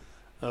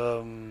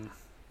Tampa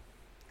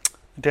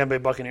Bay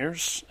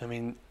Buccaneers. I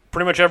mean,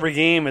 pretty much every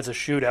game is a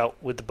shootout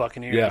with the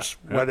Buccaneers,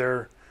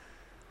 whether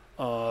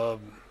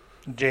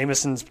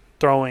Jameson's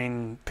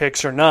throwing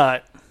picks or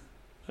not.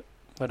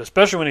 But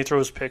especially when he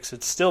throws picks,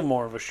 it's still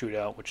more of a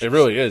shootout. Which it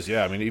really is,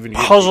 yeah. I mean, even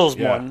puzzles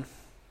one.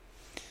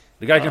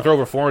 The guy can throw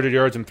over 400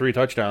 yards and 3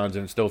 touchdowns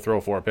and still throw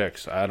 4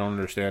 picks. I don't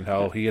understand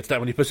how he gets that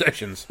many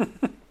possessions.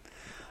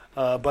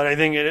 But I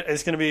think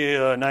it's going to be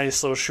a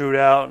nice little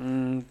shootout,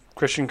 and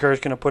Christian Kirk's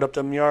going to put up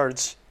them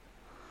yards.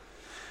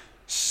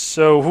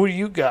 So who do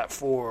you got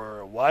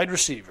for wide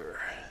receiver?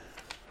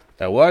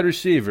 At wide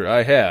receiver,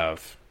 I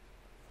have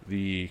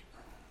the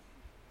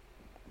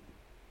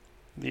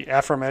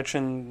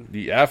aforementioned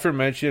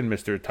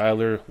Mr.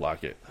 Tyler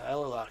Lockett.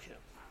 Tyler Lockett.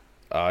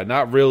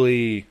 Not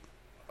really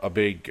a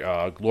big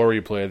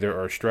glory play there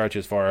or stretch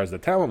as far as the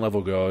talent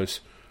level goes,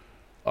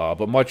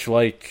 but much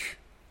like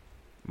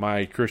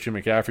my Christian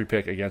McCaffrey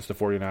pick against the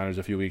 49ers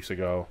a few weeks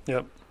ago,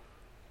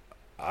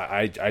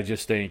 I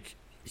just think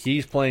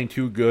he's playing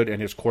too good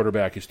and his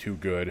quarterback is too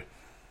good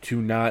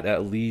to not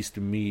at least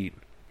meet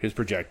his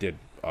projected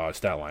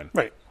stat line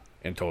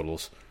in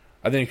totals.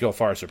 I think he'll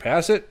far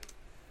surpass it,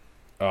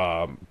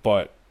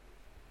 but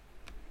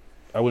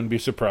I wouldn't be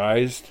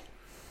surprised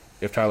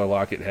if Tyler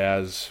Lockett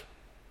has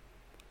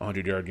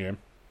 100-yard game.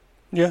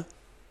 Yeah.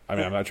 I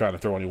mean, I'm not trying to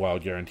throw any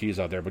wild guarantees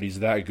out there, but he's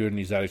that good and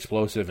he's that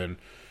explosive. And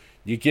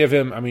you give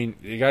him, I mean,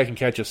 the guy can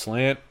catch a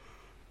slant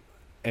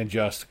and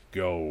just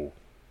go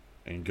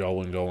and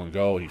go and go and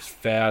go. He's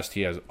fast.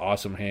 He has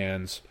awesome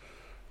hands.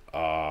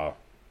 Well,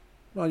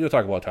 you'll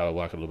talk about Tyler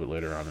Lockett a little bit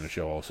later on in the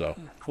show also.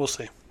 We'll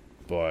see.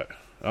 But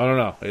I don't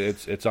know.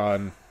 It's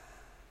on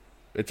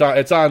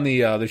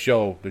the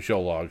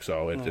show log,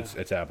 so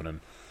it's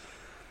happening.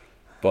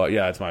 But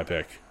yeah, it's my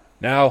pick.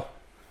 Now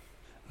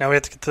we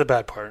have to get to the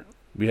bad part.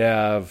 We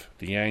have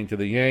the yang to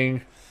the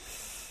yang.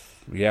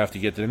 We have to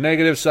get to the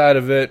negative side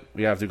of it.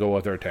 We have to go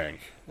with our tank.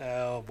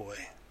 Oh boy!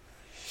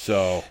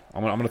 So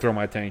I'm gonna throw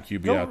my tank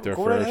QB out there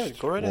first.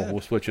 Go right ahead.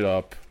 We'll switch it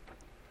up.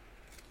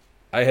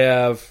 I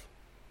have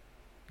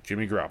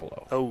Jimmy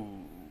Garoppolo. Oh,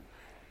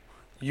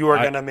 you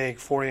are gonna make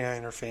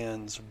 49er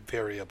fans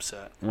very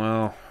upset.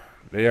 Well,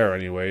 they are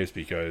anyways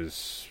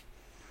because,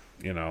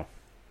 I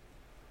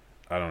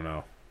don't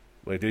know.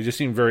 Like, they just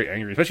seem very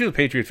angry, especially the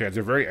Patriots fans.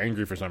 They're very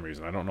angry for some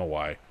reason. I don't know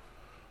why.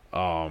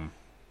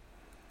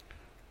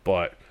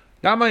 But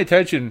not my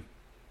intention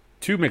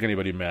to make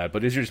anybody mad,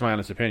 but it's just my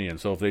honest opinion.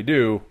 So if they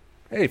do,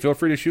 hey, feel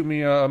free to shoot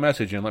me a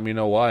message and let me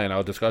know why, and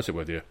I'll discuss it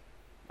with you.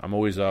 I'm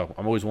always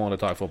willing to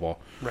talk football,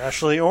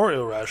 rationally or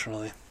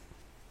irrationally.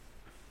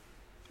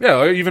 Yeah,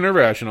 or even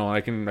irrational.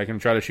 I can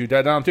try to shoot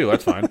that down too.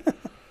 That's fine.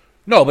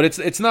 No, but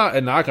it's not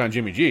a knock on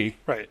Jimmy G.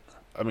 Right.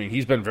 I mean,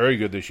 he's been very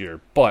good this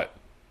year. But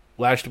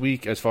last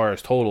week, as far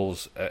as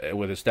totals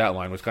with his stat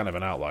line, was kind of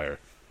an outlier.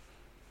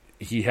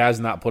 He has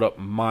not put up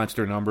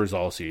monster numbers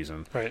all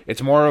season. Right.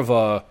 It's more of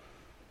a,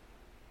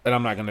 and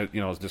I'm not going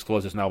to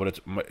disclose this now, but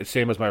it's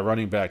same as my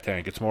running back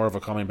tank. It's more of a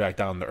coming back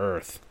down to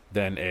earth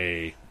than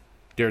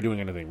they're doing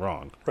anything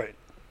wrong. Right.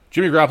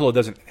 Jimmy Garoppolo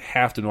doesn't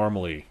have to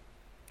normally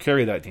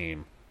carry that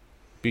team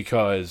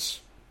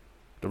because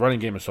the running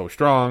game is so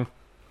strong.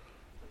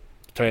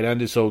 The tight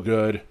end is so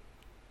good.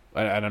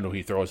 I don't know who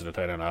he throws to the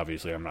tight end,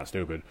 obviously. I'm not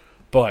stupid.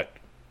 But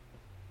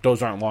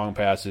those aren't long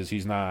passes. He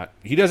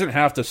doesn't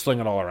have to sling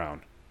it all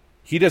around.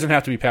 He doesn't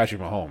have to be Patrick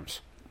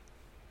Mahomes.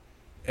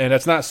 And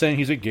that's not saying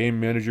he's a game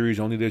manager, he's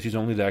only this, he's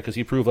only that, because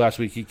he proved last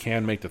week he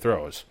can make the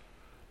throws.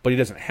 But he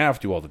doesn't have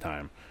to all the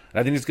time. And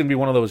I think it's going to be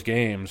one of those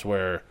games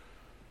where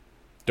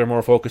they're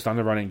more focused on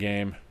the running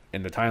game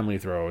and the timely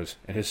throws,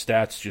 and his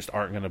stats just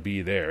aren't going to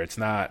be there. It's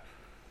not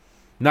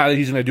that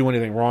he's going to do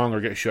anything wrong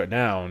or get shut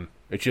down.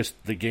 It's just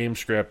the game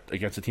script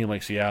against a team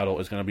like Seattle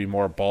is going to be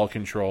more ball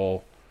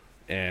control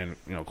and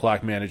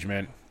clock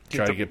management,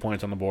 try to get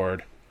points on the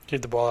board.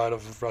 Get the ball out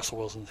of Russell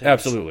Wilson's hands.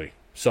 Absolutely.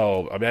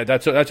 So I mean,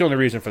 that's the only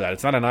reason for that.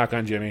 It's not a knock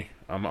on Jimmy.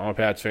 I'm a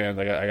Pats fan.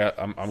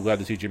 I'm glad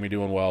to see Jimmy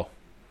doing well.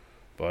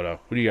 But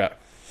who do you got?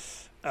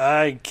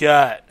 I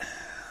got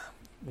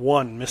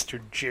one,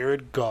 Mr.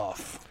 Jared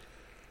Goff.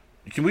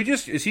 Can we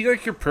just? Is he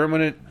like your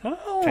permanent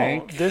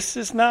tank? This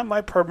is not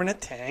my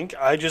permanent tank.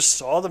 I just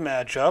saw the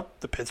matchup,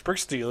 the Pittsburgh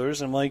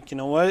Steelers. I'm like, you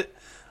know what?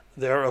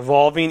 They're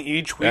evolving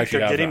each week. Actually,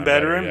 they're getting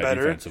better and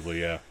better.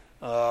 Defensively, yeah.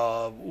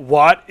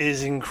 Watt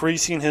is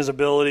increasing his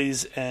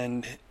abilities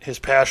and his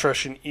pass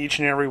rushing each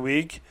and every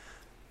week.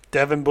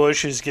 Devin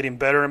Bush is getting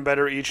better and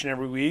better each and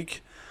every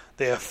week.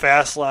 They have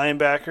fast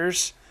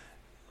linebackers.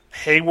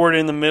 Hayward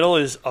in the middle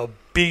is a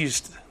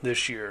beast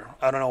this year.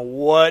 I don't know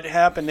what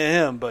happened to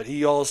him, but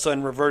he all of a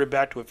sudden reverted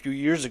back to a few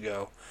years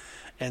ago.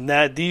 And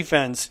that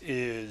defense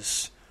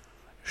is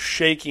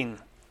shaking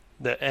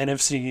the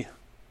AFC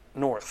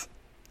North,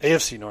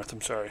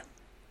 I'm sorry.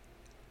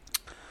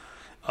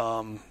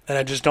 And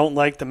I just don't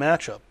like the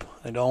matchup.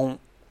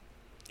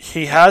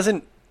 He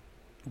hasn't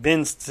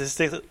been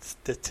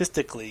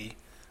statistically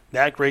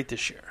that great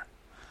this year.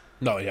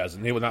 No, he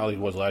hasn't. He was not like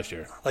he was last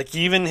year. Like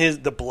even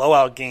the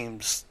blowout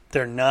games,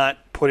 they're not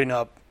putting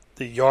up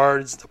the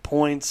yards, the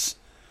points.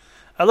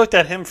 I looked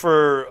at him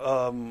for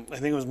I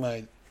think it was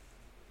my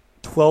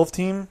 12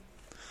 team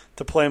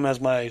to play him as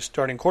my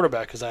starting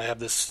quarterback because I have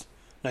this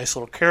nice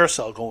little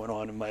carousel going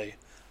on in my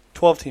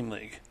 12 team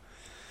league.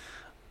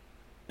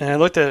 And I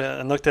looked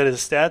at his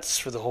stats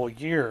for the whole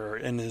year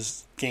and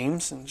his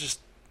games, and just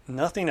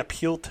nothing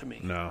appealed to me.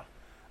 No.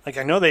 Like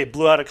I know they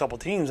blew out a couple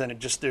teams, and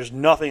there's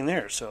nothing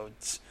there. So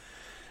it's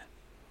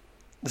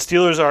the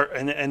Steelers are,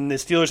 and the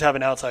Steelers have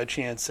an outside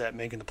chance at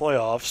making the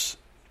playoffs,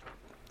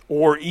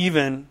 or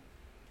even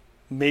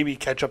maybe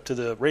catch up to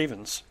the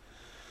Ravens.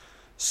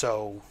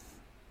 So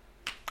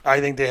I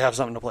think they have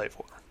something to play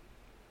for.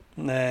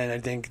 And I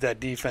think that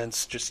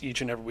defense just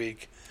each and every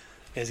week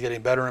is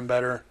getting better and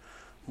better,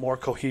 more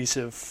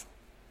cohesive,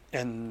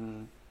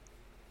 and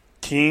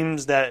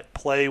teams that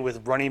play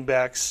with running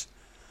backs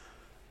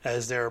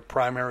as their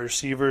primary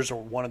receivers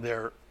or one of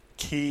their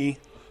key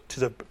to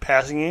the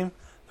passing game,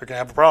 they're going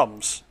to have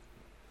problems.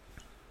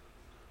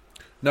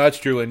 No, that's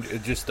true. And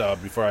just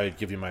before I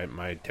give you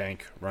my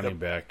tank running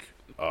back,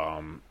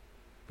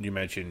 you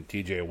mentioned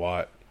TJ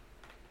Watt.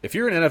 If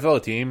you're an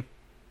NFL team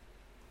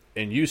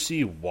and you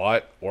see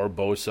Watt or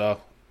Bosa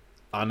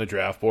on the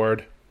draft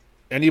board,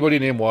 anybody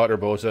named Watt or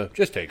Bosa,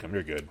 just take them.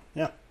 You're good.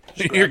 Yeah.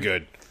 You're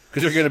good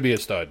because they're going to be a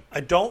stud.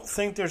 I don't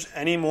think there's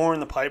any more in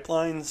the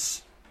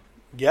pipelines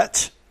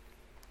yet,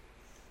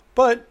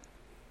 but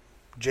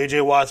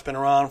J.J. Watt's been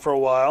around for a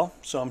while,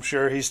 so I'm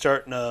sure he's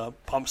starting to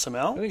pump some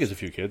out. I think there's a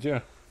few kids, yeah.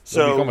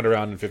 So they'll be coming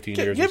around in 15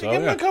 years or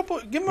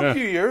so. Give him a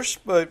few years,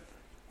 but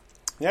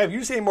yeah, if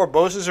you see more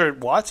Bosas or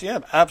Watts, yeah,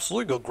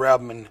 absolutely go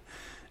grab him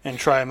and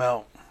try him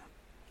out.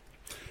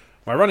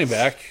 My running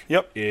back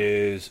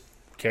is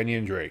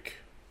Kenyon Drake.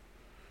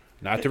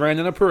 Not to run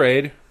in a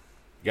parade.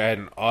 Guy had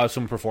an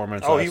awesome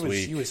performance last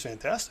week. He was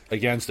fantastic.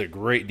 Against a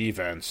great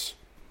defense.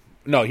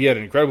 No, he had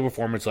an incredible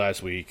performance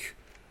last week.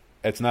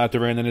 It's not to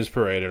run in his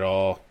parade at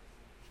all.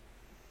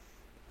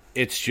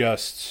 It's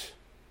just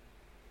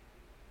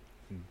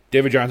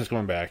David Johnson's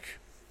coming back.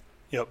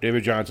 Yep.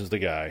 David Johnson's the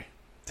guy.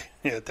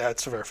 Yeah,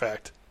 that's a fair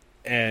fact.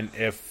 And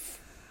if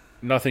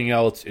nothing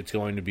else, it's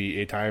going to be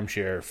a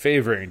timeshare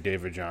favoring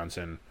David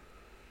Johnson.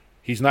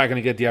 He's not going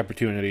to get the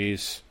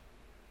opportunities.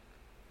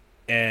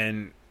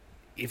 And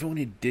even when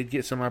he did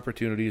get some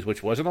opportunities,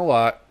 which wasn't a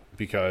lot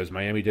because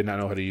Miami did not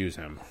know how to use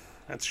him.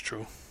 That's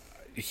true.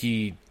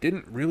 He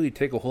didn't really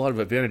take a whole lot of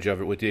advantage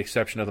of it with the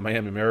exception of the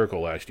Miami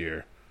Miracle last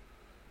year.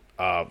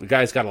 The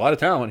guy's got a lot of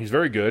talent. He's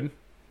very good.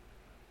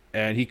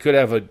 And he could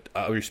have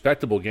a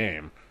respectable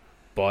game.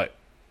 But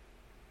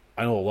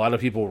I know a lot of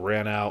people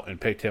ran out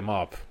and picked him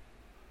up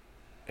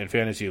in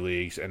fantasy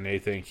leagues, and they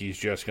think he's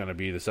just going to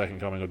be the second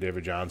coming of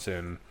David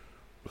Johnson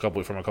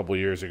from a couple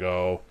years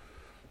ago,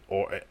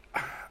 or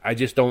I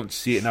just don't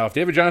see it now. If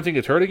David Johnson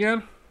gets hurt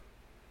again,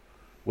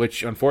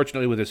 which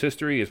unfortunately with his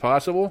history is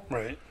possible,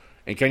 Right.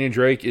 and Kenyon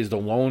Drake is the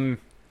lone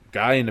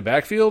guy in the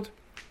backfield,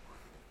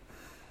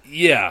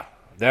 yeah,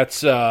 that's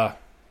So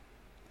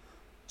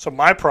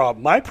my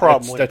problem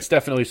would that's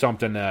definitely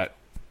something that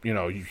you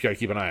gotta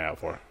keep an eye out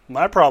for.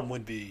 my problem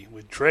would be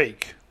with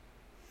Drake.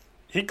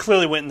 He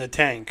clearly went in the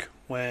tank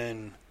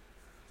when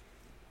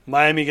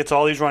Miami gets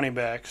all these running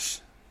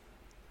backs,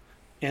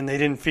 and they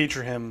didn't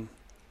feature him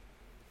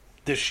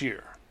this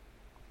year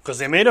because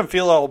they made him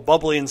feel all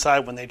bubbly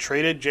inside when they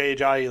traded Jay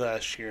Ajayi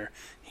last year.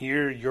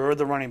 Here, you're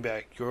the running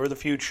back. You're the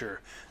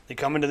future. They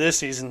come into this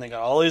season, they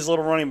got all these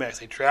little running backs.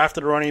 They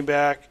drafted a running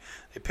back.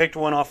 They picked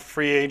one off of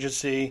free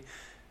agency,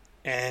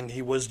 and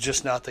he was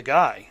just not the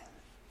guy.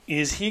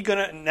 Is he going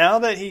to, now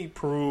that he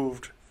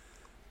proved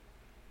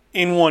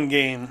in one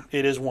game,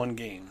 it is one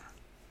game,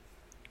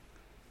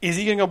 is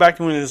he going to go back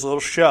to his little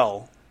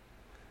shell?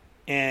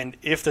 And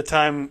if the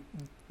time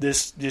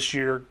this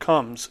year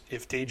comes,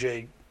 if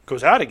DJ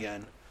goes out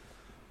again,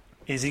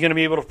 is he going to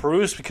be able to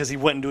produce because he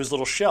went into his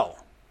little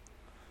shell?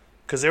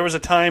 Because there was a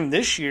time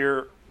this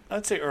year,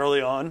 I'd say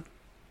early on,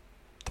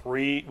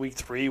 week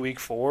 3, week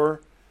 4,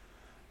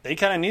 they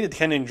kind of needed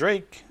Kenyon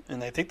Drake,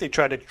 and I think they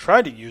tried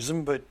to use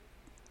him, but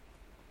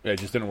Yeah, it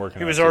just didn't work.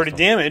 he was already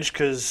damaged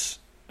because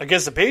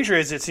against the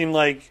Patriots, it seemed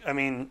like,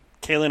 Kalen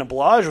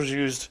Balaj was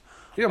used,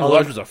 Yeah,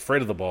 Malaj was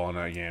afraid of the ball in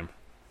that game.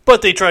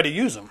 but they tried to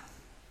use him.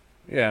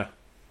 Yeah.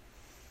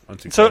 So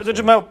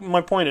Unsuccessfully.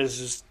 my point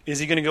is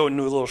he going to go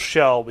into a little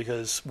shell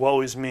because,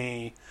 woe is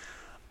me,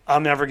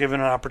 I'm never given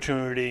an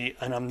opportunity,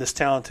 and I'm this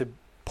talented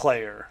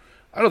player.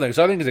 I don't think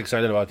so. I think he's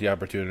excited about the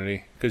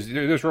opportunity because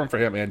there's room for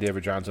him and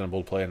David Johnson to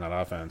both play in that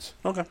offense.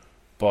 Okay.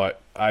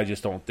 But I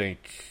just don't think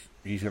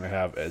he's going to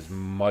have as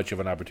much of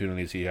an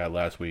opportunity as he had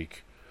last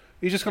week.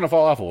 He's just going to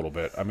fall off a little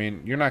bit. I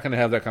mean, you're not going to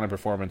have that kind of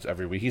performance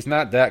every week. He's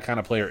not that kind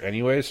of player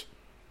anyways,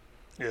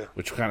 Yeah.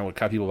 which kind of would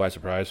caught people by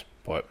surprise.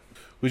 But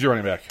who's your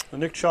running back?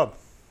 Nick Chubb.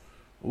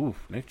 Ooh,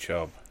 Nick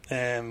Chubb.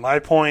 And my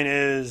point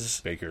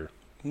is Baker.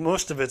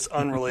 most of it's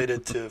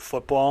unrelated to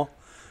football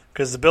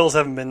because the Bills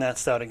haven't been that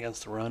stout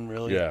against the run,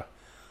 really. Yeah.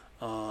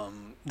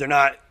 They're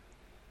not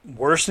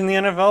worse in the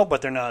NFL,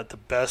 but they're not the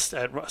best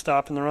at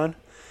stopping the run.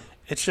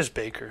 It's just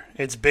Baker.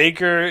 It's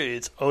Baker.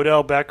 It's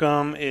Odell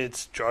Beckham.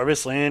 It's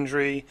Jarvis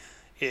Landry.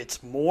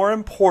 It's more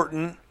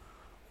important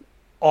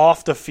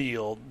off the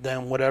field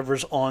than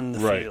whatever's on the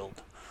Right.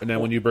 field. And then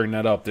when you bring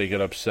that up, they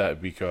get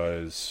upset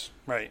because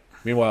Right.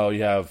 meanwhile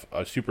you have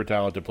a super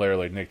talented player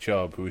like Nick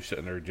Chubb who's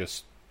sitting there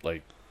just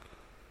like,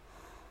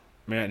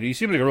 man, he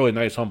seems like a really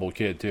nice, humble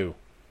kid too.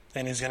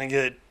 And he's going to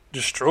get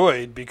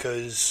destroyed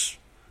because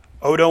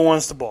Odell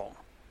wants the ball.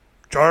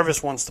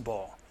 Jarvis wants the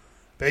ball.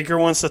 Baker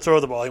wants to throw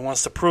the ball. He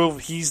wants to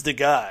prove he's the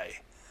guy.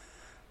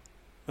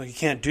 Well, you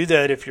can't do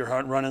that if you're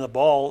running the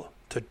ball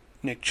to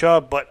Nick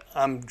Chubb, but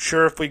I'm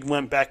sure if we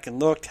went back and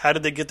looked, how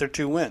did they get their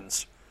 2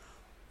 wins?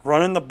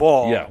 Running the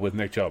ball Yeah, with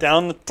Nick Chubb.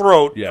 down the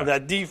throat Yeah. of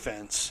that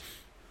defense.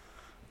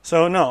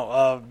 So,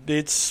 no,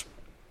 it's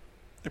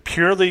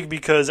purely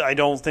because I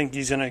don't think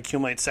he's going to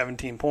accumulate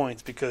 17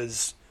 points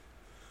because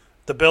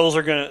their Bills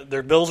are going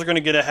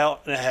to get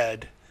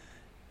ahead,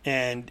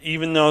 and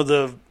even though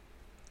the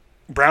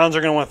Browns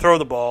are going to want to throw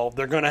the ball,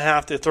 they're going to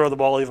have to throw the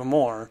ball even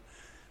more,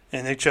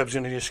 and Nick Chubb's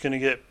just going to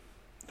get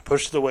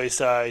pushed to the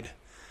wayside.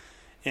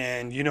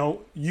 And you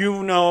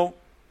know,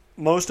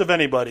 most of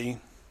anybody,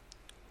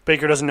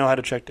 Baker doesn't know how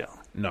to check down.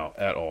 No,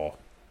 at all.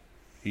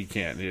 He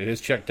can't. His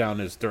check down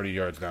is 30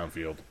 yards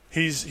downfield.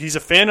 He's a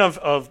fan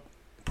of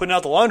putting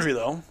out the laundry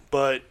though,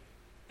 but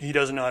he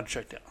doesn't know how to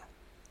check down.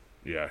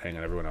 Yeah,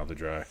 hanging everyone out to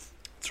dry.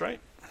 That's right.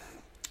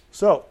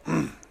 So,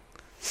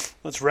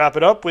 let's wrap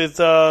it up with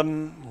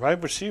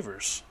wide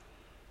receivers.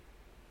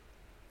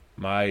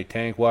 My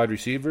tank wide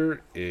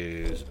receiver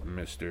is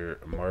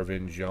Mr.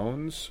 Marvin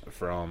Jones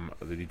from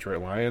the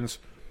Detroit Lions.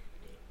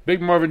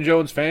 Big Marvin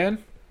Jones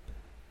fan.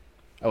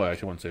 Oh, I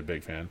actually wouldn't say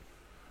big fan.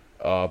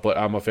 But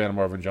I'm a fan of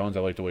Marvin Jones.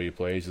 I like the way he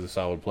plays. He's a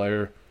solid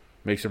player.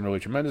 Makes some really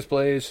tremendous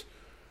plays.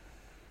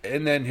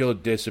 And then he'll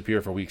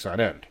disappear for weeks on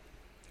end.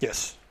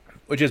 Yes.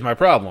 Which is my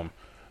problem.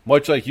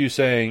 Much like you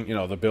saying,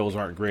 the Bills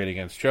aren't great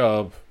against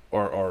Chubb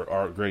or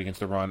aren't great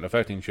against the run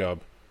affecting Chubb.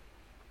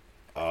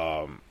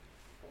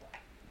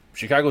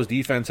 Chicago's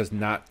defense has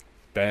not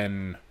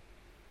been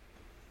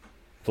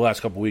the last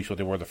couple weeks what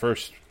they were the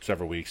first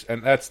several weeks.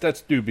 And that's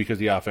due because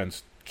the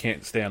offense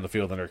can't stay on the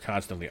field and they're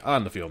constantly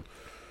on the field.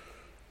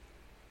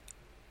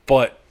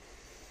 But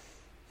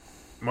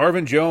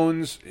Marvin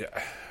Jones,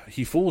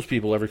 he fools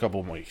people every couple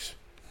of weeks.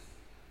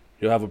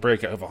 He'll have a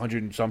break of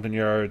 100-something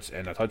yards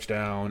and a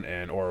touchdown,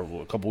 or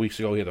a couple weeks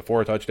ago he had the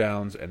 4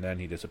 touchdowns, and then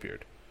he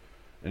disappeared.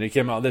 And he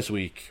came out last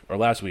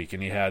week,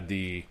 and he had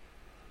the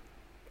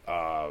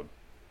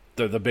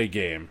big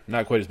game.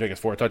 Not quite as big as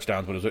 4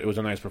 touchdowns, but it was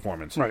a nice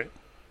performance. Right.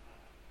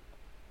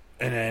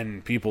 And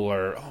then people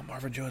are,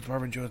 Marvin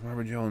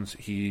Jones.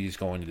 He's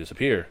going to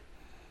disappear.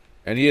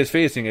 And he is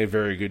facing a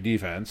very good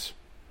defense.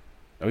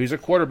 Now, he's a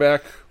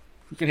quarterback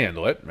who can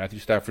handle it. Matthew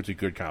Stafford's a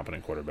good,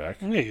 competent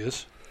quarterback. Yeah, he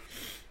is.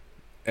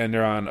 and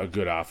they're on a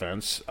good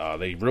offense.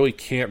 They really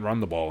can't run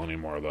the ball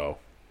anymore, though.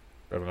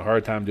 They're having a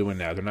hard time doing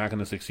that. They're not going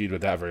to succeed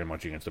with that very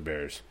much against the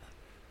Bears.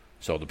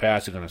 So the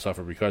pass is going to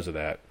suffer because of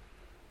that.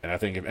 And I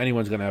think if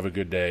anyone's going to have a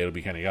good day, it'll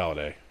be Kenny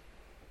Galladay.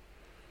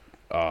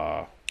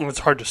 It's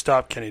hard to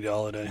stop Kenny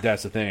Galladay.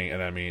 That's the thing.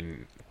 And, I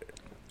mean,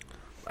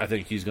 I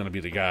think he's going to be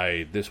the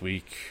guy this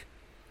week.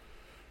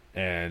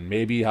 And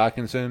maybe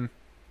Hawkinson.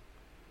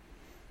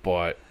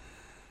 But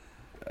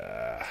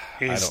I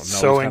don't know.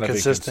 So he's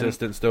inconsistent.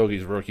 Inconsistent still.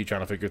 He's a rookie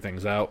trying to figure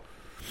things out.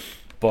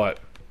 But,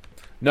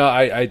 no,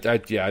 I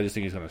just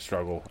think he's going to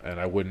struggle. And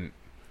I wouldn't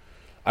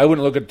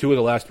look at 2 of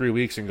the last 3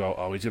 weeks and go,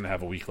 oh, he's going to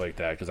have a week like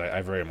that, because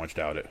I very much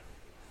doubt it.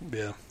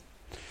 Yeah.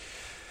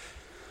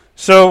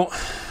 So,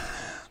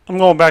 I'm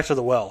going back to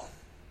the well.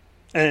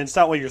 And it's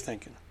not what you're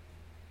thinking.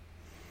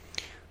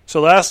 So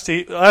last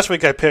week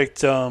I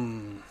picked,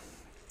 who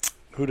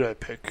did I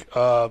pick?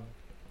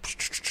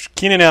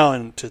 Keenan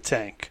Allen to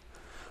tank.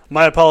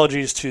 My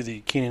apologies to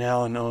the Keenan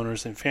Allen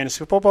owners in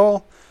fantasy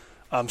football.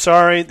 I'm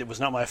sorry, it was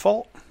not my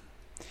fault.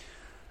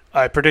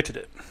 I predicted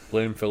it.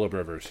 Blame Phillip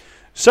Rivers.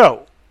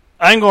 So,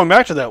 I'm going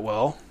back to that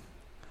well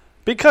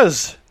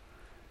because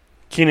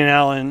Keenan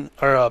Allen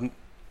or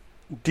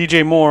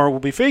DJ Moore will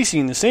be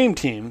facing the same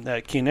team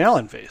that Keenan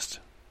Allen faced,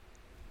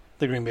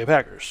 the Green Bay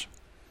Packers.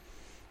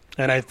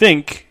 And I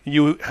think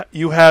you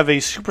have a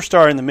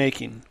superstar in the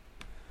making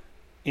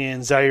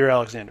in Zaire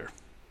Alexander.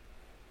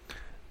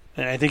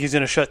 And I think he's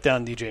going to shut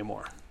down DJ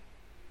Moore.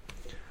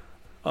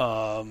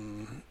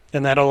 And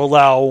that'll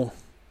allow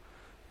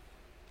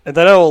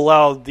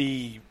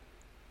the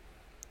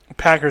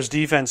Packers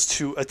defense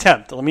to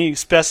attempt. Let me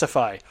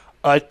specify,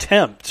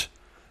 attempt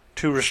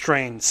to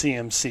restrain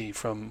CMC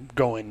from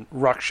going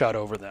ruckshot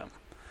over them.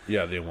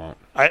 Yeah, they won't.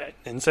 I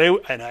didn't say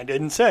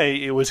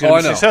it was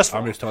going to be successful.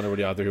 I'm just telling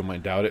everybody out there who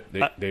might doubt it,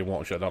 they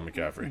won't shut down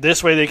McCaffrey.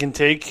 This way they can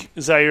take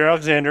Zaire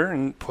Alexander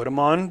and put him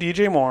on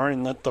DJ Moore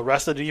and let the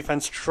rest of the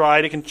defense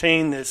try to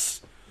contain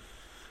this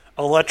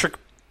electric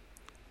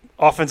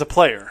offensive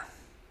player.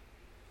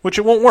 Which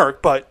it won't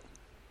work, but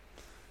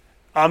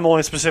I'm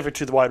only specific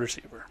to the wide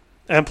receiver.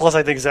 And plus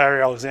I think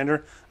Zaire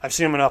Alexander, I've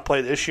seen him enough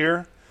play this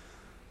year.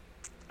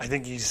 I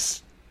think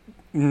he's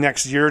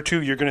next year or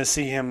two, you're going to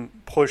see him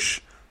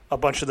push a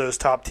bunch of those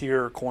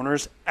top-tier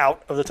corners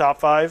out of the top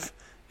 5,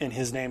 and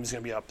his name is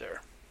going to be up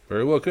there.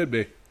 Very well could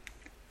be.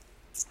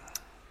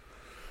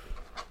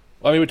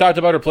 Well, I mean, we talked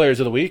about our players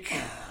of the week.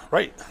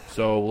 Right.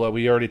 So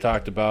we already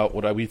talked about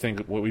what we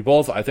think, what we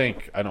both, I know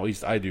at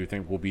least I do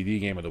think will be the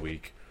game of the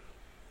week,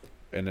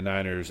 and the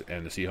Niners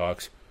and the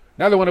Seahawks.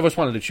 Neither one of us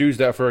wanted to choose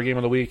that for our game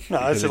of the week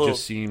because it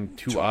just seemed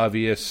too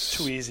obvious.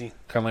 Too easy.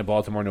 Kind of like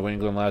Baltimore, New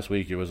England last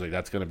week. It was like,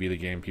 that's going to be the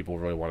game people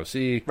really want to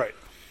see. Right.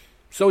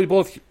 So we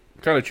both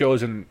kind of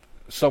chosen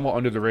somewhat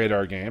under the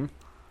radar game.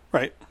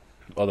 Right.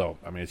 Although,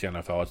 I mean, it's the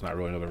NFL. It's not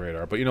really under the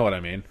radar. But you know what I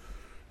mean.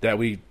 That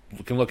we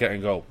can look at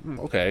and go,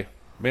 okay,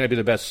 may not be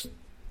the best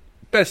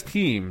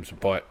teams,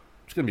 but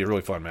it's going to be a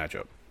really fun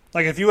matchup.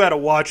 Like if you had to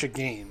watch a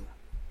game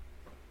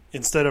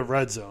instead of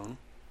Red Zone,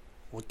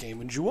 what game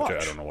would you watch?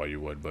 Which I don't know why you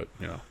would, but,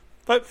 you know.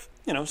 But,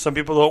 you know, some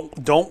people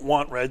don't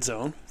want Red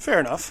Zone. Fair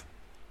enough.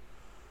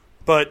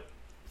 But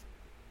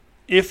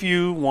if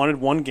you wanted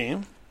one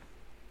game,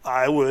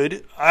 I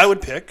would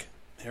pick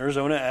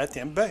Arizona at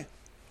Tampa Bay.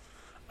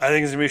 I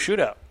think it's going to be a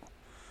shootout.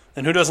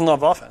 And who doesn't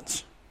love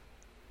offense?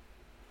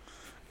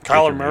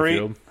 Kyler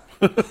Murray.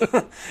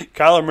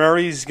 Kyler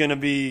Murray's going to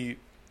be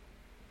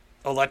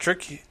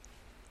electric.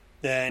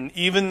 And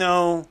even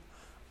though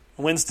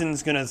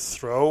Winston's going to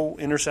throw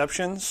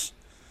interceptions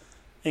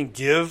and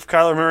give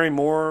Kyler Murray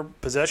more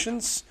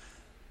possessions,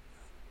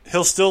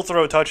 he'll still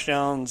throw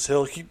touchdowns.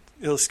 He'll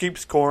keep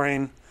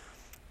scoring.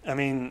 I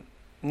mean,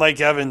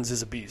 Mike Evans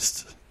is a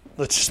beast.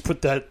 Let's just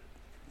put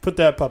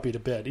that puppy to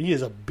bed. He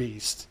is a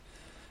beast.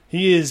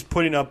 He is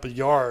putting up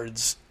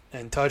yards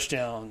and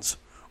touchdowns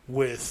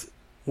with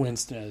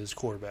Winston as his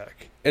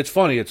quarterback. It's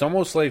funny. It's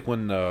almost like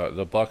when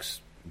the Bucs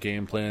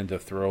game plan to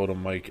throw to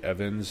Mike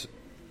Evans,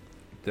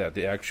 that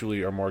they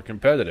actually are more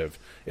competitive.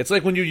 It's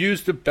like when you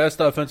use the best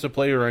offensive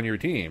player on your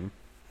team,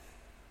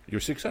 you're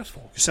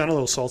successful. You sound a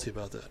little salty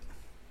about that.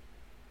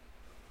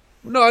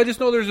 No, I just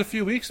know there's a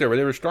few weeks there where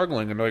they were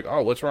struggling, and they're like,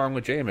 oh, what's wrong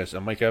with Jameis?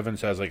 And Mike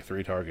Evans has like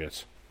 3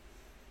 targets.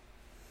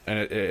 And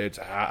it's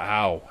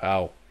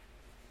how?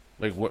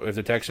 Like, if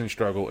the Texans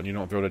struggle and you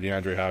don't throw to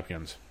DeAndre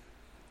Hopkins,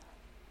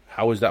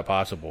 how is that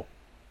possible?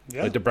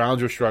 Yeah. Like, the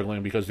Browns are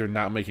struggling because they're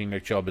not making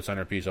Nick Chubb the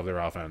centerpiece of their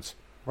offense.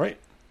 Right.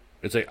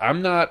 It's like,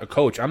 I'm not a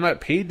coach. I'm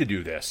not paid to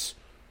do this.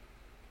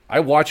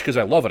 I watch because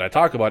I love it. I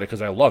talk about it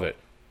because I love it.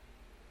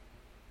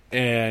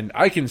 And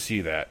I can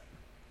see that.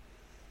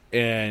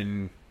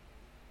 And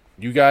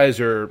you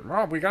guys are,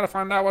 we got to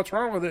find out what's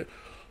wrong with it.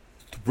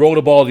 Throw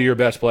the ball to your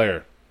best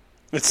player.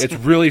 It's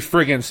really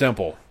friggin'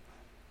 simple.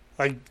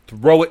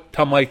 Throw it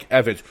to Mike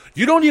Evans.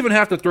 You don't even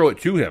have to throw it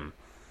to him.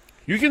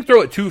 You can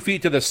throw it 2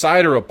 feet to the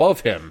side or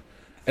above him,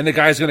 and the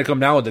guy's going to come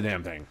down with the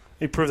damn thing.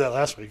 He proved that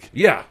last week.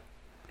 Yeah.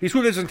 He's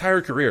proved his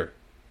entire career.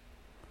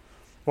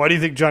 Why do you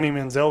think Johnny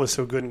Manziel was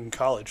so good in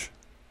college?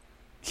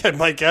 He had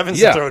Mike Evans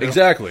to throw to.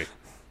 Exactly.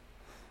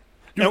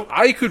 Dude, Nope.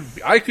 I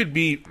could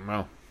be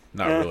well,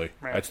 not Yeah, really.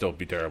 right. I'd still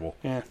be terrible.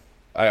 Yeah.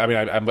 I mean,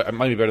 I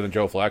might be better than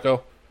Joe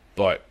Flacco,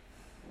 but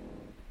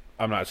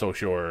I'm not so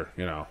sure.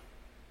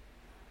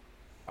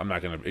 I'm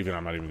not even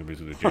gonna be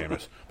the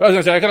Jameis. But I was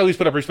gonna say I could at least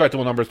put up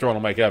respectable numbers throwing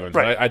on Mike Evans.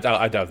 Right. I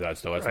doubt that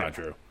still. That's Right. not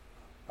true.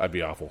 I'd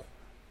be awful.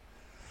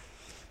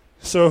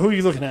 So who are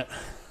you looking at?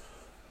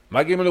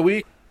 My game of the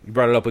week. You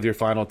brought it up with your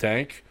final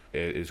tank.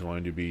 It is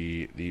going to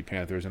be the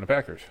Panthers and the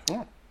Packers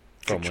Oh,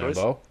 from good choice.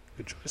 Lambeau.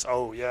 Good choice.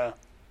 Oh, yeah.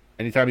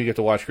 Anytime you get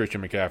to watch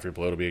Christian McCaffrey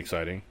play, it'll be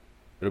exciting.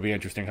 It'll be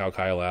interesting how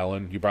Kyle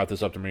Allen. You brought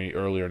this up to me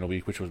earlier in the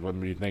week, which was what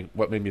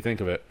made me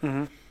think of it.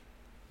 Mm-hmm.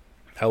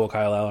 How will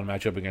Kyle Allen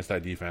match up against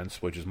that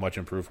defense, which is much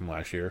improved from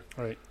last year?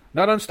 Right.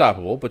 Not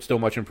unstoppable, but still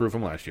much improved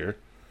from last year.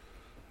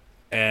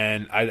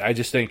 And I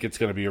just think it's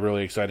going to be a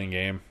really exciting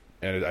game.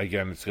 And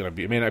again,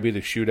 it may not be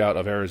the shootout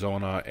of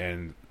Arizona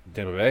and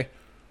Tampa Bay,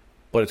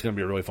 but it's going to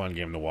be a really fun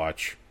game to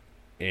watch.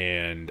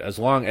 And as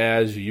long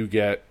as you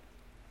get,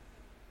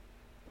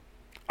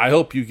 I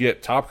hope you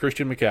get top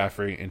Christian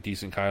McCaffrey and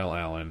decent Kyle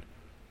Allen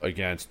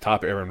against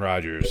top Aaron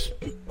Rodgers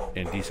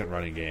and decent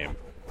running game.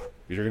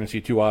 You're going to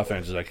see two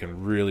offenses that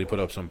can really put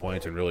up some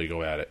points and really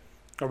go at it.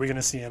 Are we going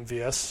to see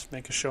MVS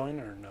make a showing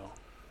or no?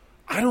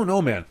 I don't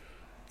know, man.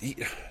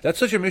 That's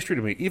such a mystery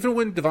to me. Even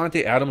when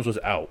Devontae Adams was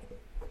out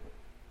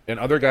and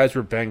other guys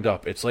were banged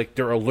up, it's like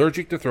they're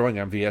allergic to throwing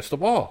MVS the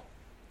ball.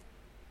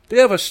 They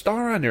have a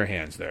star on their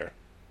hands there.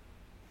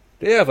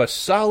 They have a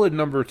solid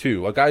number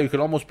 2, a guy who could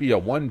almost be a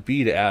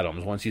 1B to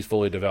Adams once he's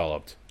fully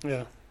developed.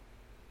 Yeah.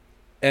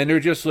 And they're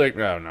just like,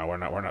 no, we're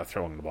not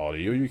throwing the ball to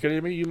you. Are you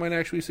kidding me? You might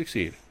actually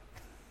succeed.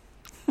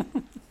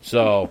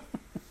 So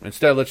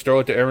instead, let's throw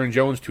it to Aaron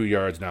Jones 2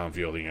 yards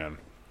downfield again.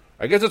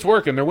 I guess it's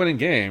working. They're winning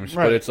games,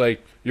 Right. but it's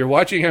like you're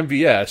watching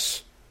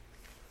MVS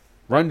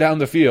run down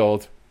the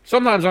field,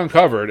 sometimes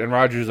uncovered, and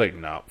Rodgers is like,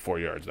 no, 4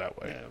 yards that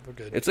way. Yeah, we're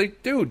good. It's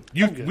like, dude,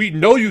 good. we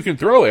know you can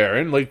throw,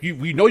 Aaron. Like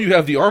we know you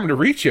have the arm to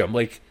reach him.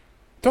 Like,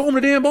 throw him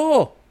the damn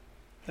ball.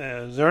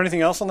 Is there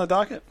anything else on the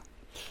docket?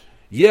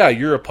 Yeah,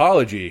 your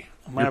apology,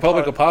 My your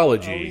public apolo-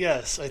 apology Oh,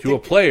 yes. I to a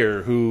think.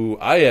 player who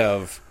I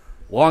have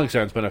long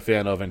since been a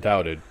fan of and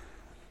touted.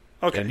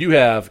 Okay. And you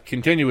have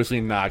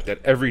continuously knocked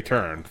at every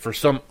turn for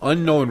some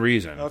unknown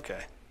reason. Okay.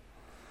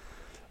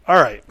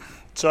 All right.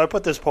 So I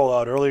put this poll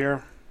out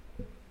earlier.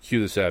 Cue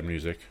the sad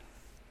music.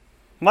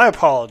 My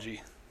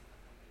apology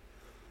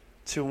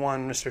to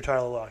one Mr.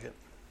 Tyler Lockett.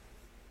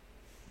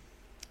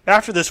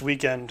 After this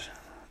weekend,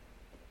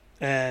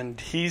 and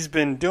he's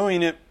been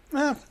doing it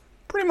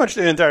pretty much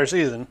the entire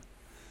season.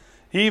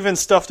 He even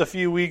stuffed a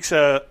few weeks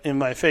in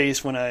my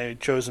face when I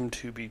chose him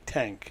to be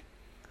tank.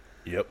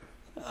 Yep.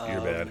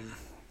 You're bad.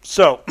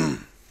 So,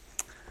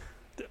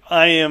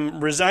 I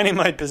am resigning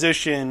my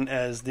position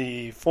as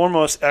the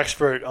foremost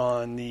expert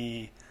on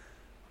the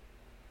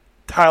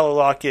Tyler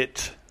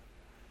Lockett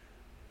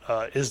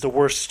is the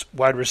worst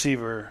wide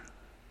receiver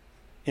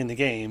in the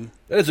game.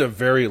 That is a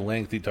very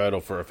lengthy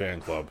title for a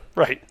fan club.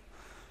 Right.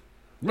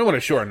 You might want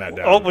to shorten that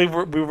down. Oh, we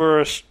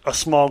were a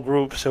small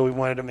group, so we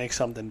wanted to make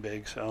something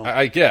big. So,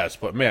 I guess,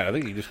 but man, I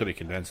think you just could have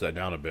condensed that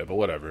down a bit, but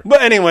whatever.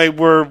 but anyway,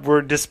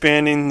 we're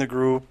disbanding the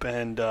group,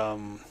 and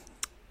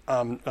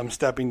I'm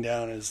stepping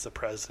down as the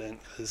president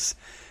because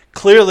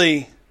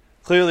clearly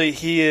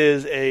he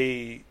is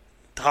a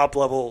top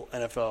level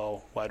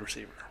NFL wide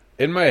receiver.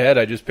 In my head,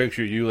 I just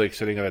picture you like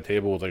sitting at a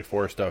table with like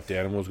 4 stuffed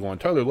animals going,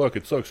 Tyler, look,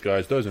 it sucks,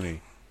 guys, doesn't he?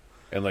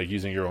 And like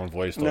using your own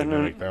voice to like No,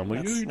 mimic them.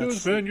 Like, yeah, he that's-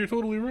 does, man, you're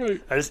totally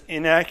right. That is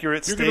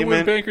inaccurate You're going to win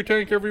statement. Banker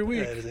Tank every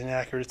week. That is an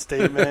inaccurate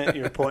statement.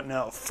 You're putting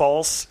out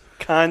false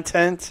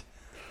content.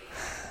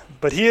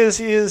 But he is.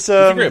 He's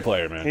a great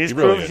player, man. He's He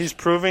really is. he's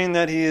proving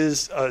that he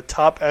is a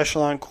top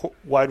echelon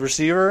wide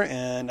receiver,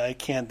 and I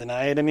can't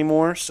deny it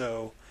anymore.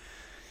 So,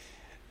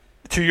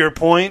 to your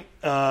point,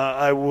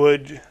 I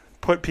would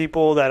put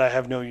people that I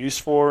have no use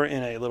for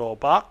in a little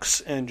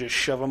box and just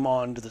shove them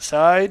on to the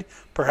side.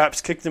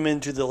 Perhaps kick them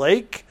into the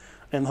lake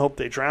and hope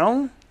they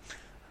drown.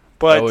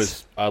 But That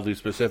was oddly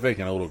specific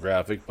and a little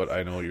graphic, but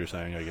I know what you're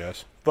saying, I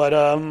guess. But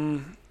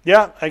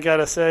yeah, I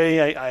gotta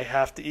say I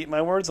have to eat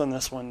my words on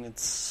this one.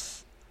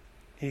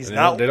 He's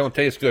not. They don't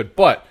taste good,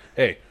 but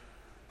hey,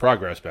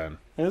 progress, Ben.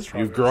 It is You've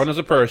progress. grown as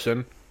a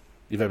person.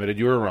 You've admitted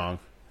you were wrong.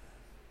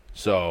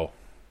 So,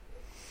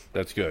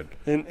 that's good.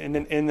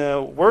 In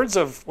the words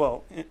of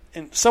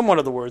in somewhat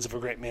of the words of a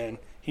great man,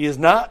 he is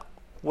not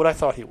what I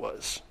thought he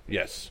was.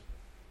 Yes.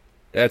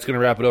 That's going to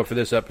wrap it up for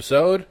this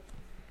episode.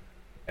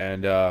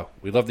 And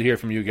we'd love to hear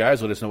from you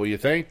guys. Let us know what you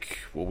think,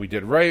 what we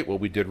did right, what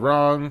we did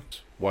wrong,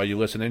 why you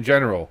listen in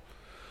general.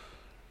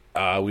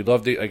 We'd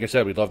love to, like I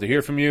said, we'd love to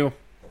hear from you.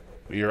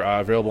 We are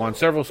available on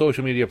several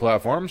social media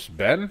platforms.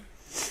 Ben?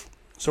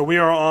 So we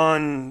are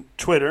on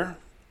Twitter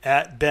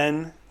at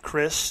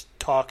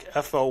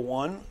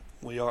BenChrisTalkFO1.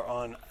 We are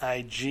on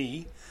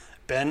IG,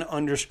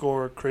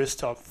 Ben_Chris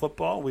Talk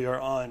Football. We are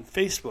on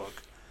Facebook,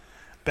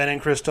 Ben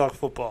and Chris Talk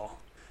Football.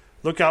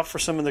 Look out for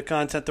some of the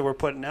content that we're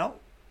putting out.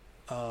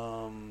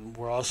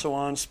 We're also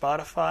on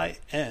Spotify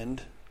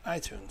and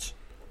iTunes.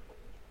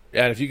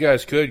 And if you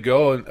guys could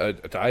go to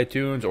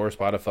iTunes or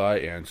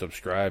Spotify and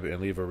subscribe and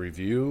leave a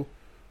review,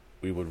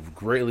 we would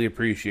greatly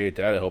appreciate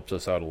that. It helps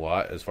us out a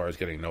lot as far as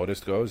getting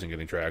noticed goes and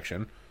getting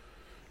traction.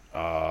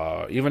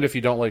 Even if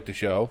you don't like the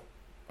show,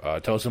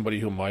 tell somebody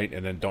who might,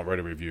 and then don't write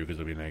a review because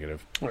it'll be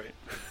negative. Right.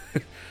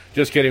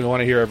 Just kidding. We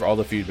want to hear all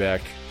the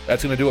feedback.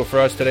 That's going to do it for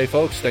us today,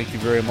 folks. Thank you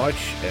very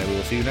much, and we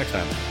will see you next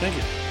time. Thank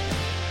you.